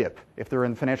determining tip if they're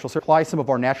in financial service. Apply some of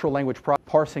our natural language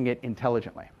parsing it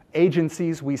intelligently.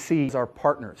 Agencies we see as our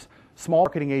partners. Small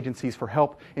marketing agencies for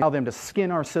help and allow them to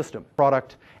skin our system,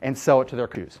 product, and sell it to their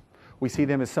customers. We see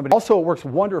them as somebody. Also, it works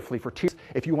wonderfully for tiers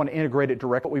if you want to integrate it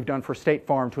directly. What we've done for State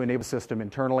Farm to enable the system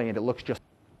internally, and it looks just.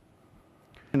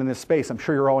 And in this space, I'm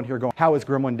sure you're all in here going, how is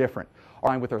Gremln different?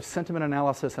 Aligned with our sentiment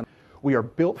analysis, and we are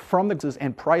built from the businesses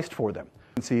and priced for them.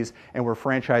 And we're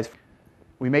franchised.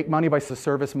 We make money by the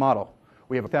service model.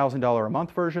 We have a $1,000 a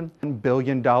month version, $1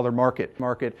 billion market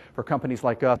for companies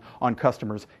like us on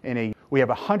customers in a. We have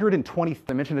 120,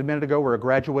 I mentioned a minute ago, we're a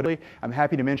graduate. I'm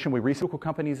happy to mention we recycle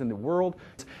companies in the world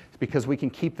because we can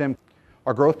keep them.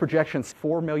 Our growth projections,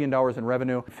 $4 million in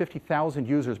revenue, 50,000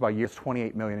 users by year,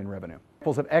 $28 million in revenue.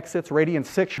 Examples of exits, Radian,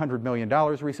 $600 million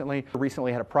recently.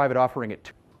 Recently had a private offering at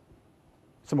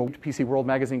some of PC World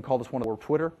magazine called us one of our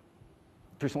Twitter.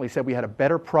 Recently said we had a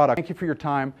better product. Thank you for your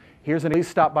time. Here's an please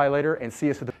stop by later and see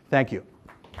us at the. Thank you.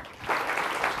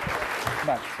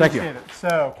 Thank you.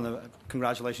 So,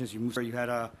 congratulations. You had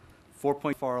a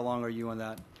 4.4 along. Are you on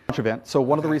that launch event? So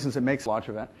one of the reasons it makes a launch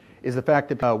event is the fact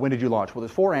that when did you launch? Well,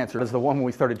 there's 4 answers. There's the one when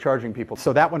we started charging people.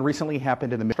 So that one recently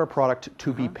happened in the midst of our product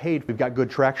to be paid. We've got good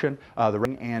traction. One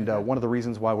of the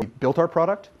reasons why we built our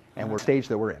product and we're stage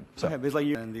that we're in. So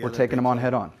we're taking them on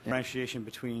head on. Differentiation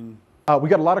between. We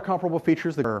got a lot of comparable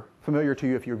features that are familiar to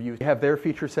you if you've used. They have their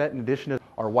feature set in addition to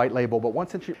our white label. But one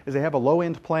thing is they have a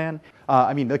low-end plan.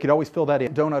 They could always fill that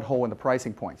in. Donut hole in the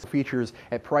pricing points. Features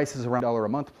at prices around $1 a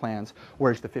month plans,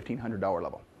 whereas the $1,500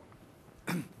 level.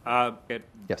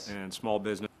 Yes. And small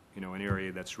business, an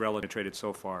area that's relatively penetrated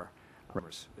so far.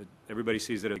 Everybody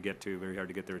sees it to get to, very hard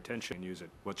to get their attention and use it.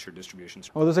 What's your distribution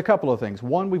strategy? Well, there's a couple of things.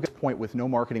 One, we've got a point with no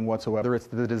marketing whatsoever. It's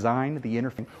the design, the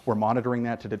interface. We're monitoring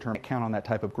that to determine, count on that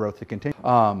type of growth to continue.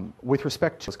 With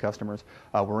respect to those customers,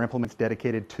 we're implementing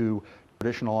dedicated to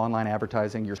traditional online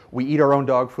advertising. We eat our own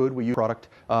dog food. We use product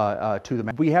to them.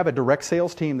 We have a direct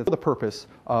sales team that's for the purpose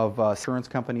of insurance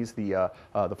companies, the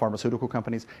pharmaceutical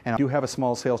companies, and I do have a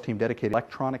small sales team dedicated to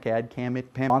electronic ad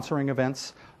campaign, sponsoring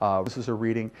events. Businesses are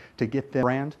reading to get their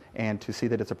brand and to see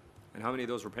that it's a. And how many of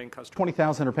those were paying customers?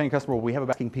 20,000 are paying customers. We have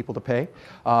about asking people to pay.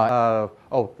 We're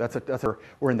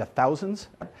in the thousands,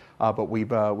 but we've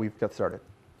got started.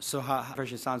 So how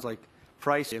it sounds like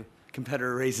price.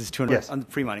 Competitor raises 200 on the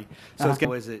free money. So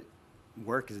is it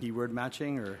work? Is it keyword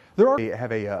matching or? They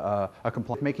have a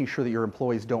complaint making sure that your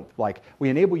employees don't we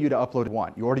enable you to upload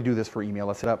one. You already do this for email.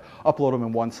 Let's set up, upload them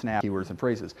in one snap, keywords and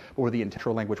phrases. But with the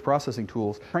natural language processing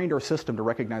tools, trained our system to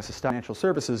recognize the financial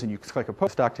services, and you click a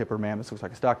stock tip or ma'am, this looks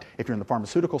like a stock. If you're in the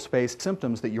pharmaceutical space,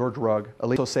 symptoms that your drug,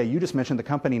 so say you just mentioned the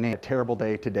company name, a terrible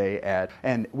day today ad,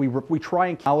 and we try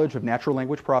and knowledge of natural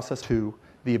language process to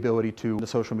the ability to the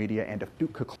social media and to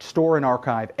store and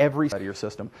archive every side of your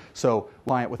system. So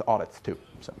client with audits too.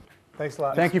 So thanks a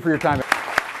lot. Thank you for your time.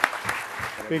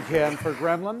 Big hand for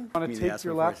Gremln. Want to take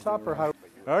your laptop or how?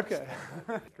 Okay,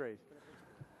 great.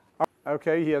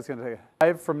 Okay, he is going to take it.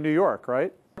 Live from New York,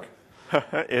 right?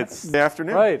 It's the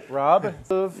afternoon. Right, Rob.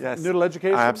 Yes. Noodle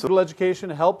Education. Noodle Education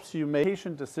helps you make a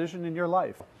patient decision in your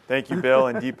life. Thank you, Bill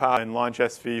and Deepak and Launch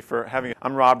SV for having.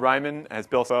 I'm Rob Ryman, as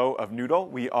Bill said, of Noodle.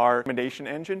 We are a recommendation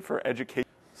engine for education.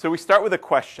 So we start with a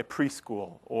question,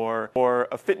 preschool, or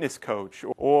a fitness coach,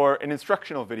 or an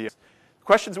instructional video.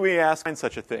 Questions we ask find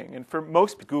such a thing, and for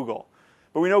most, Google.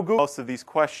 But we know Google, most of these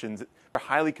questions are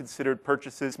highly considered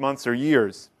purchases, months or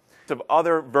years of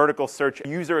other vertical search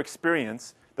user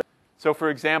experience. So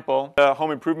for example, the home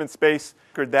improvement space,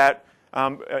 that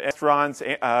restaurants,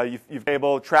 you've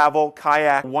able travel,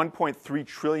 kayak, $1.3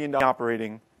 trillion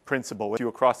operating principle with you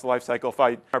across the life cycle.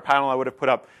 Our panel, I would have put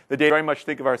up the data. Very much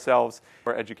think of ourselves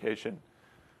for education.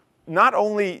 Not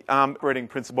only operating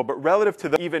principle, but relative to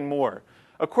the even more.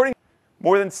 According to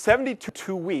more than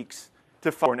 72 weeks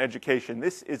to for an education,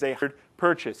 this is a hard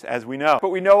purchase, as we know. But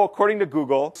we know, according to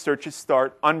Google, searches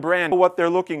start unbranded what they're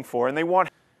looking for, and they want.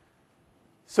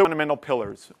 So fundamental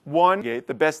pillars. One,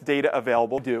 the best data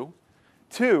available.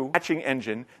 Two, matching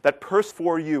engine that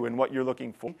for you and what you're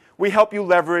looking for. We help you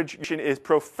leverage is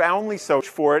profoundly search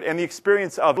for it and the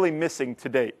experience of really missing to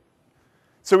date.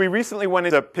 So we recently went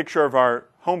into a picture of our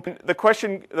home.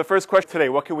 The first question today,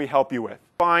 what can we help you with?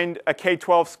 Find a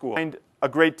K-12 school, find a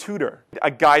great tutor,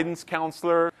 a guidance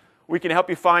counselor. We can help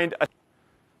you find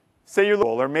say you're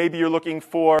or maybe you're looking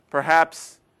for,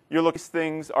 perhaps your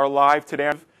things are live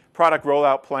today. Product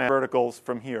rollout plan verticals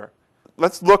from here.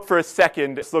 Let's look for a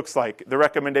second. This looks like the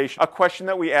recommendation. A question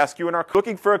that we ask you in our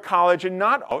looking for a college and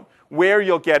not out where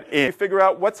you'll get in. You figure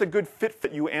out what's a good fit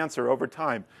that you answer over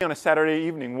time. On a Saturday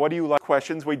evening, what do you like?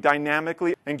 Questions we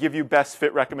dynamically and give you best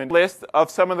fit recommend list of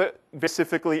some of the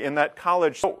specifically in that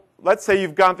college. So let's say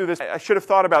you've gone through this. I should have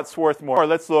thought about Swarthmore. Or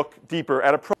let's look deeper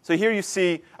at a So here you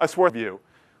see a Swarth view.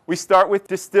 We start with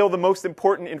distill the most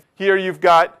important. Here you've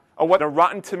got a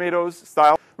Rotten Tomatoes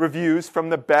style reviews from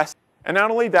the best. And not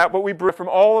only that, but we bring from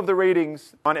all of the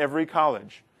ratings on every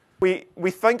college. We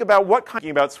think about what kind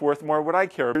about Swarthmore would I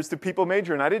care about. Do people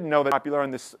major? And I didn't know that popular on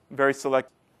this very select.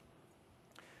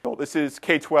 This is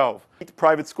K-12,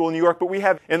 private school in New York, but we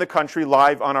have in the country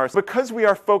live on our. Because we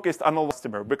are focused on the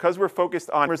customer, because we're focused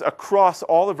on across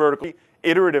all the vertical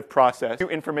iterative process, new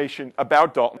information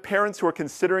about Dalton. Parents who are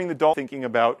considering the Dalton thinking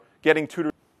about getting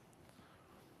tutored.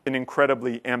 An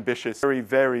incredibly ambitious, very,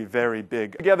 very, very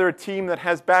big. Together a team that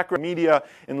has background media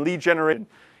and lead generation.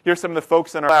 Here's some of the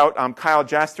folks in our Kyle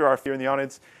Jaster, our here in the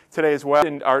audience today as well.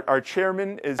 And our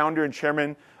chairman is founder and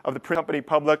chairman of the print company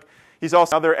Public. He's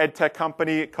also another ed tech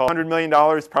company called $100 million,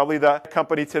 probably the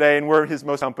company today, and we're his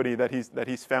most company that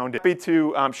he's founded. Happy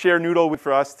to share Noodle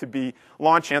for us to be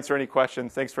launched, answer any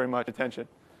questions. Thanks very much for attention.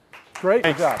 Great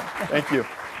job. Thank you.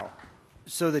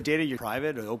 So the data you're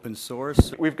private or open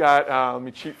source? We've got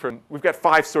we've got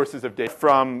 5 sources of data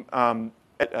from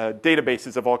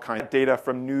databases of all kinds. Data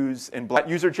from news and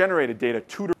user-generated data.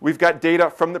 Tutor. We've got data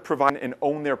from the provider and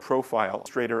own their profile.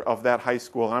 Illustrator of that high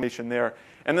school. There.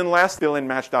 And then last, fillin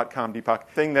match.com, Deepak.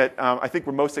 Thing that I think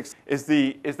we're most is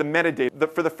the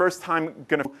metadata. For the first time,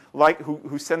 going to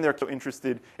who send their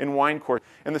interested in wine course.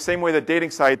 In the same way that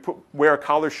dating site wear a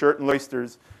collar shirt and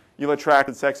oysters. You'll attract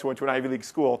and sex went to an Ivy League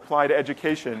school. Apply to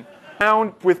education.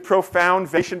 Found with profound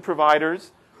vacation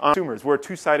providers on consumers. We're a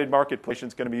two-sided marketplace.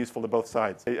 It's going to be useful to both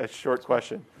sides. A short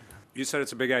question. You said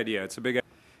it's a big idea.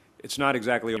 It's not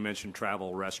exactly, you mentioned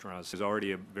travel, restaurants. There's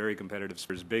already a very competitive,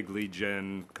 there's big lead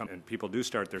gen, and people do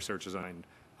start their searches on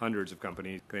hundreds of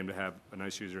companies, claim to have a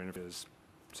nice user interface.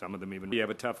 Some of them even, you have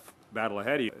a tough battle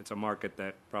ahead of you. It's a market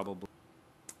that probably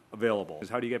available.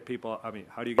 How do you get people,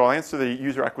 I'll answer the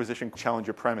user acquisition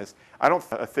challenger premise. I don't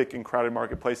think a thick and crowded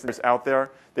marketplace is out there.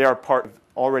 They are part of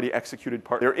already executed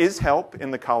part. There is help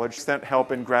in the college,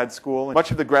 help in grad school. And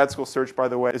much of the grad school search, by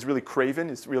the way, is really craven.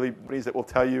 It's really companies that will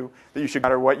tell you that you should, no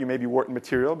matter what, you may be Wharton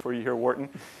material before you hear Wharton.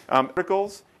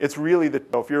 Articles, it's really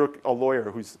if you're a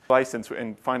lawyer who's licensed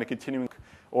and find a continuing,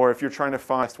 or if you're trying to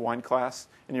find a wine class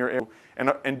in your area,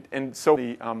 and so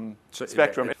the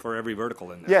spectrum for every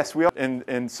vertical in there. Yes, we are,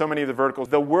 and so many of the verticals.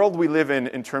 The world we live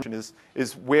in terms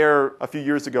is where a few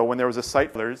years ago when there was a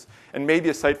site for others, and maybe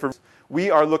a site for. We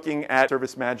are looking at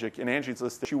Service Magic and Angie's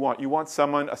list that you want. You want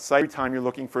someone, a site every time you're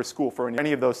looking for a school for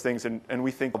any of those things, and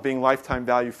we think being lifetime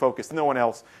value focused. No one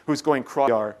else who's going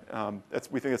cross.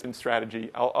 We think that's a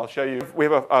strategy. I'll show you. We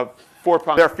have a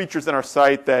 4-pronged. There are features in our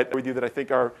site that we do that I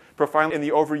think are profiling in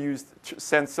the overused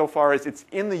sense so far as it's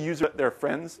in the user, their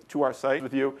friends to our site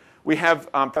with you. We have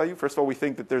value. First of all, we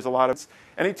think that there's a lot of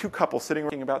any two couples sitting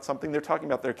talking about something. They're talking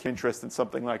about their interest in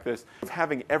something like this. Of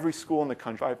having every school in the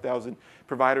country, 5,000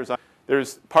 providers.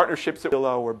 There's partnerships at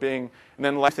Zillow or Bing, and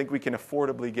then I think we can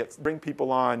affordably bring people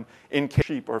on in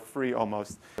cheap or free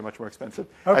almost. They're much more expensive.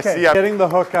 Okay, getting the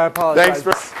hook. I apologize.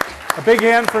 Thanks for a big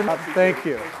hand for. Thank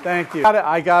you.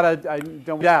 I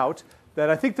don't doubt that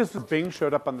I think this was Bing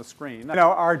showed up on the screen. You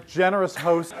know, our generous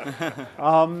host.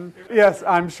 Yes,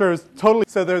 I'm sure is totally.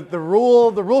 So the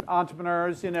rule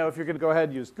entrepreneurs, you know, if you're going to go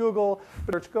ahead, use Google,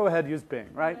 but go ahead, use Bing,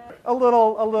 right? A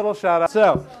little shout out.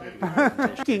 So,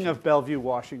 speaking of Bellevue,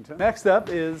 Washington, next up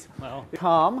is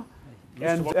Tom,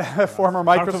 and former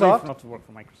Microsoft. Not to work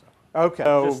for Microsoft. Okay,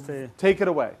 so take it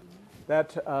away.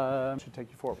 That should take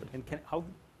you forward. And how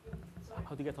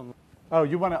do you get on? Oh,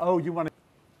 you want to.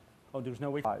 Oh, there's no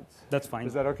way. That's fine.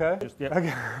 Is that okay? Yeah.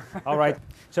 Okay. All right.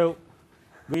 So,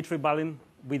 Dimitri Balin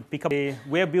with Deepak,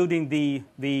 we're building the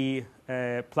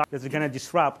platform that's going to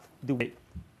disrupt the way.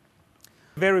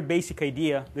 Very basic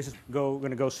idea. This is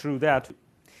going to go through that.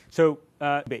 So,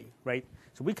 eBay, right?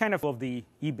 So we kind of the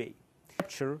eBay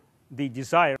capture the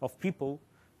desire of people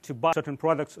to buy certain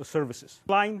products or services.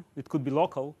 Online, it could be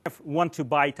local. If want to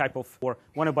buy or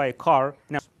want to buy a car,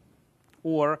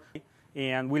 or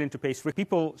and willing to pay.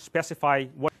 People specify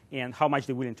what and how much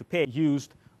they're willing to pay.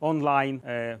 Used online,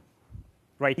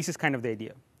 right? This is kind of the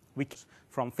idea.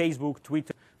 From Facebook,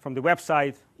 Twitter, from the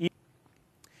website.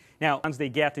 Now, once they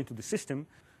get into the system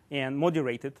and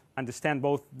moderate it, understand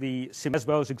both the sim as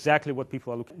well as exactly what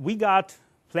people are looking. We got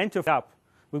plenty of up.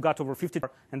 We've got over 50,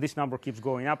 and this number keeps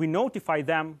going up. We notify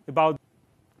them about.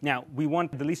 Now, we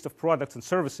want the list of products and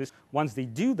services. Once they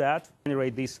do that,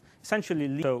 generate this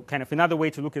essentially, so kind of another way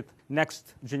to look at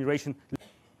next generation.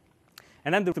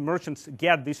 And then the merchants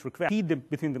get this request, feed them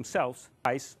between themselves,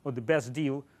 price or the best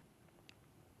deal,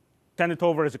 send it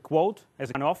over as a quote, as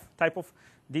an off type of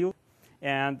deal.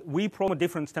 And we promote a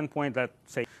different standpoint that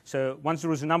say, so once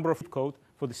there is a number of code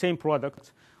for the same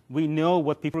product, we know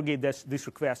what people get this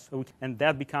request, and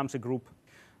that becomes a group.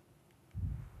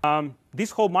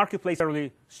 This whole marketplace is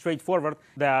fairly straightforward,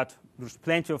 that there's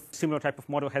plenty of similar type of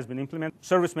model has been implemented.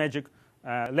 Service Magic,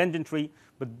 Landing Tree,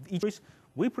 but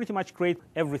we pretty much create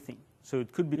everything. So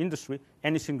it could be industry,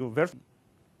 any single version.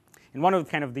 And one of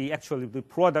kind of the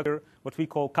product, what we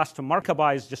call custom market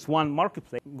is just one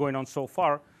marketplace going on so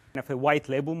far, kind of a white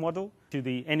label model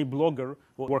to any blogger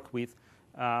will work with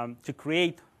to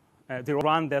create, they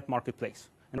run that marketplace,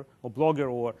 or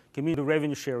blogger or community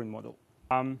revenue sharing model.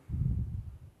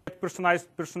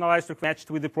 Personalized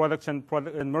matched with the products and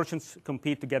merchants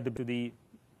compete to get to the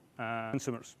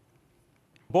consumers.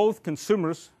 Both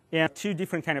consumers and two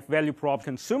different kind of value props.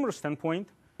 Consumer standpoint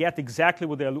get exactly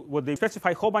what they specify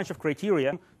a whole bunch of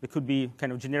criteria that could be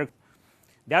kind of generic.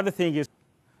 The other thing is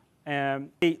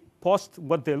they post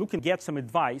what they're looking, get some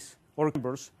advice or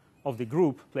members of the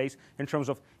group place in terms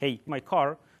of, hey, my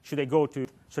car, should I go to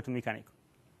certain mechanic?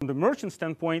 From the merchant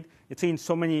standpoint, it's seen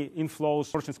so many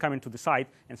inflows, merchants coming to the site,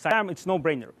 and it's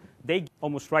no-brainer. They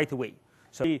almost right away.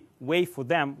 So the way for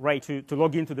them, right, to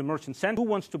log into the merchant center, who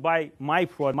wants to buy my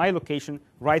product, my location,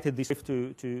 right at this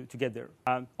to get there.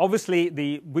 Obviously,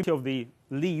 the beauty of the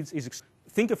leads is,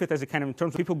 think of it as a kind of, in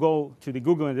terms of people go to the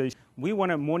Google and we want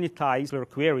to monetize their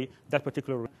query, that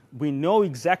particular, we know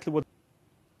exactly what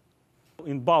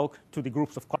in bulk to the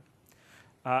groups of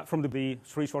from the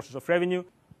three sources of revenue.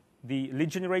 The lead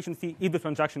generation fee, if the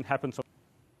transaction happens. We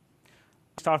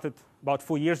started about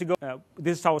 4 years ago.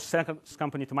 This is our second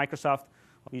company to Microsoft.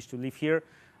 We used to live here.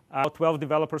 12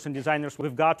 developers and designers.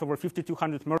 We've got over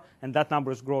 5,200 merchants, and that number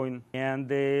is growing. And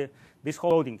this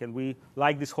whole loading, and we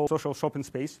like this whole social shopping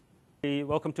space.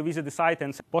 Welcome to visit the site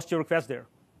and post your request there.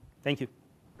 Thank you.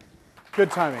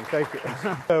 Good timing. Thank you.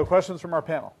 So, questions from our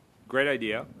panel. Great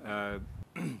idea.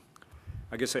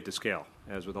 I guess at the scale,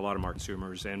 as with a lot of market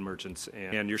consumers and merchants,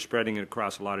 and you're spreading it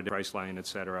across a lot of price line, et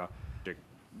cetera.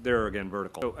 They're, again,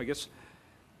 vertical. So I guess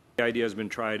the idea has been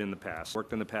tried in the past,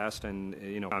 worked in the past, and,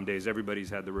 nowadays everybody's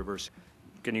had the reverse.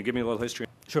 Can you give me a little history?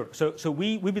 Sure. So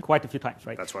we've been quite a few times,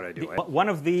 right? That's what I do. One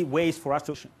of the ways for us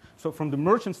to, so from the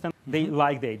merchant standpoint, they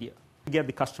like the idea to get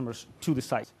the customers to the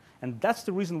site. And that's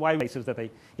the reason why places that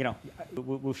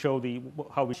we'll show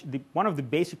one of the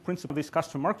basic principles of these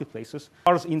custom marketplaces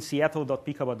are in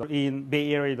Seattle.peekabot, in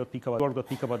Bay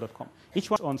Area.peekabot.com. Each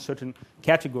one on certain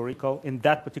category in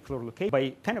that particular location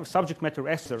by kind of subject matter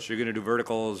experts. So you're going to do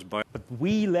verticals, but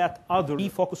we let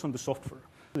others focus on the software.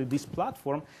 This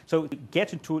platform, so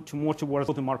get into more towards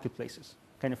the marketplaces,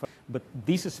 kind of. But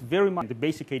this is very much the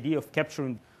basic idea of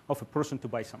capturing of a person to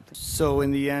buy something. So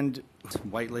in the end,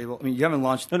 white label. I mean, you haven't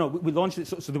launched. No, we launched it.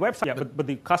 So the website, yeah, but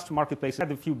the custom marketplace had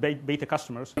a few beta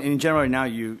customers. In general, now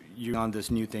you're on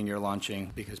this new thing you're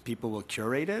launching because people will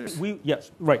curate it.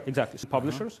 Yes, right, exactly. So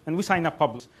publishers, and we sign up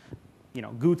publishers.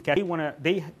 good cat.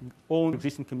 They own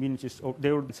existing communities,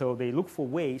 so they look for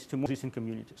ways to move existing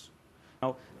communities.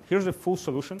 Now, here's a full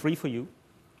solution, free for you,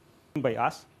 by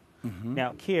us.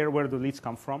 Now, care where the leads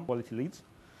come from, quality leads,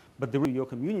 but your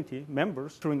community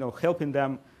members, helping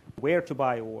them where to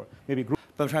buy or maybe group.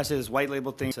 But I'm trying to say this white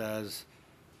label thing says,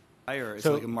 or it's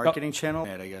like a marketing channel,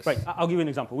 I guess. Right. I'll give you an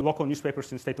example. Local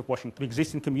newspapers in the state of Washington, the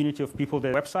existing community of people,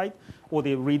 their website, or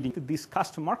they're reading this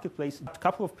custom marketplace. A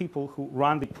couple of people who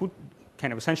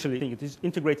kind of essentially it is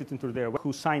integrated into their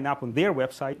who sign up on their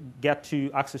website, get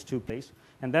to access to a place,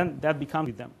 and then that becomes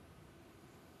with them.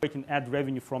 They can add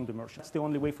revenue from the merchant. That's the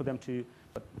only way for them to,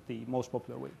 the most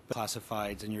popular way.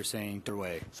 Classifieds, and you're saying their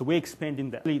way. So we're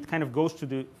expanding that. It kind of goes to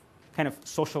the kind of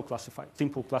social classified,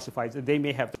 simple classifieds that they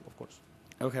may have, of course.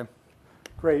 Okay.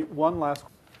 Great. One last.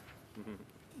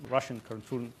 Russian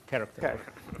cartoon character. Okay.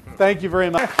 Thank you very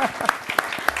much.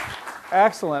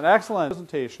 Excellent, excellent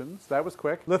presentations. That was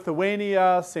quick.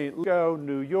 Lithuania, St. Louis,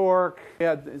 New York.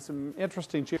 Had some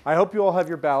interesting. I hope you all have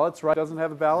your ballots, right? Doesn't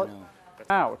have a ballot? No.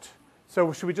 Out.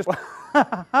 So should we just? What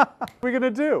are we going to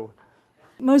do?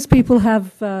 Most people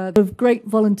have great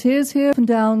volunteers here, up and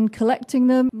down, collecting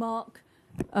them. Mark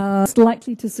is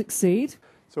likely to succeed.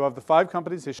 So of the 5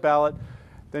 companies, issue ballot,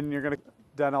 then you're going to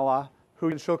Danila,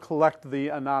 who she'll collect the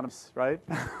anonymous, right?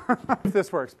 If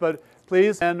this works, but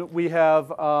please, and we have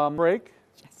break.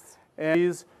 Yes. And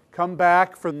please come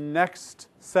back for the next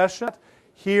session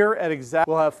here at Exacaster.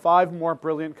 We'll have 5 more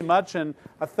brilliant much, and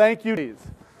a thank you, please.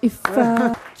 If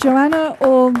Joanna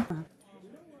or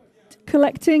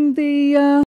collecting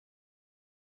the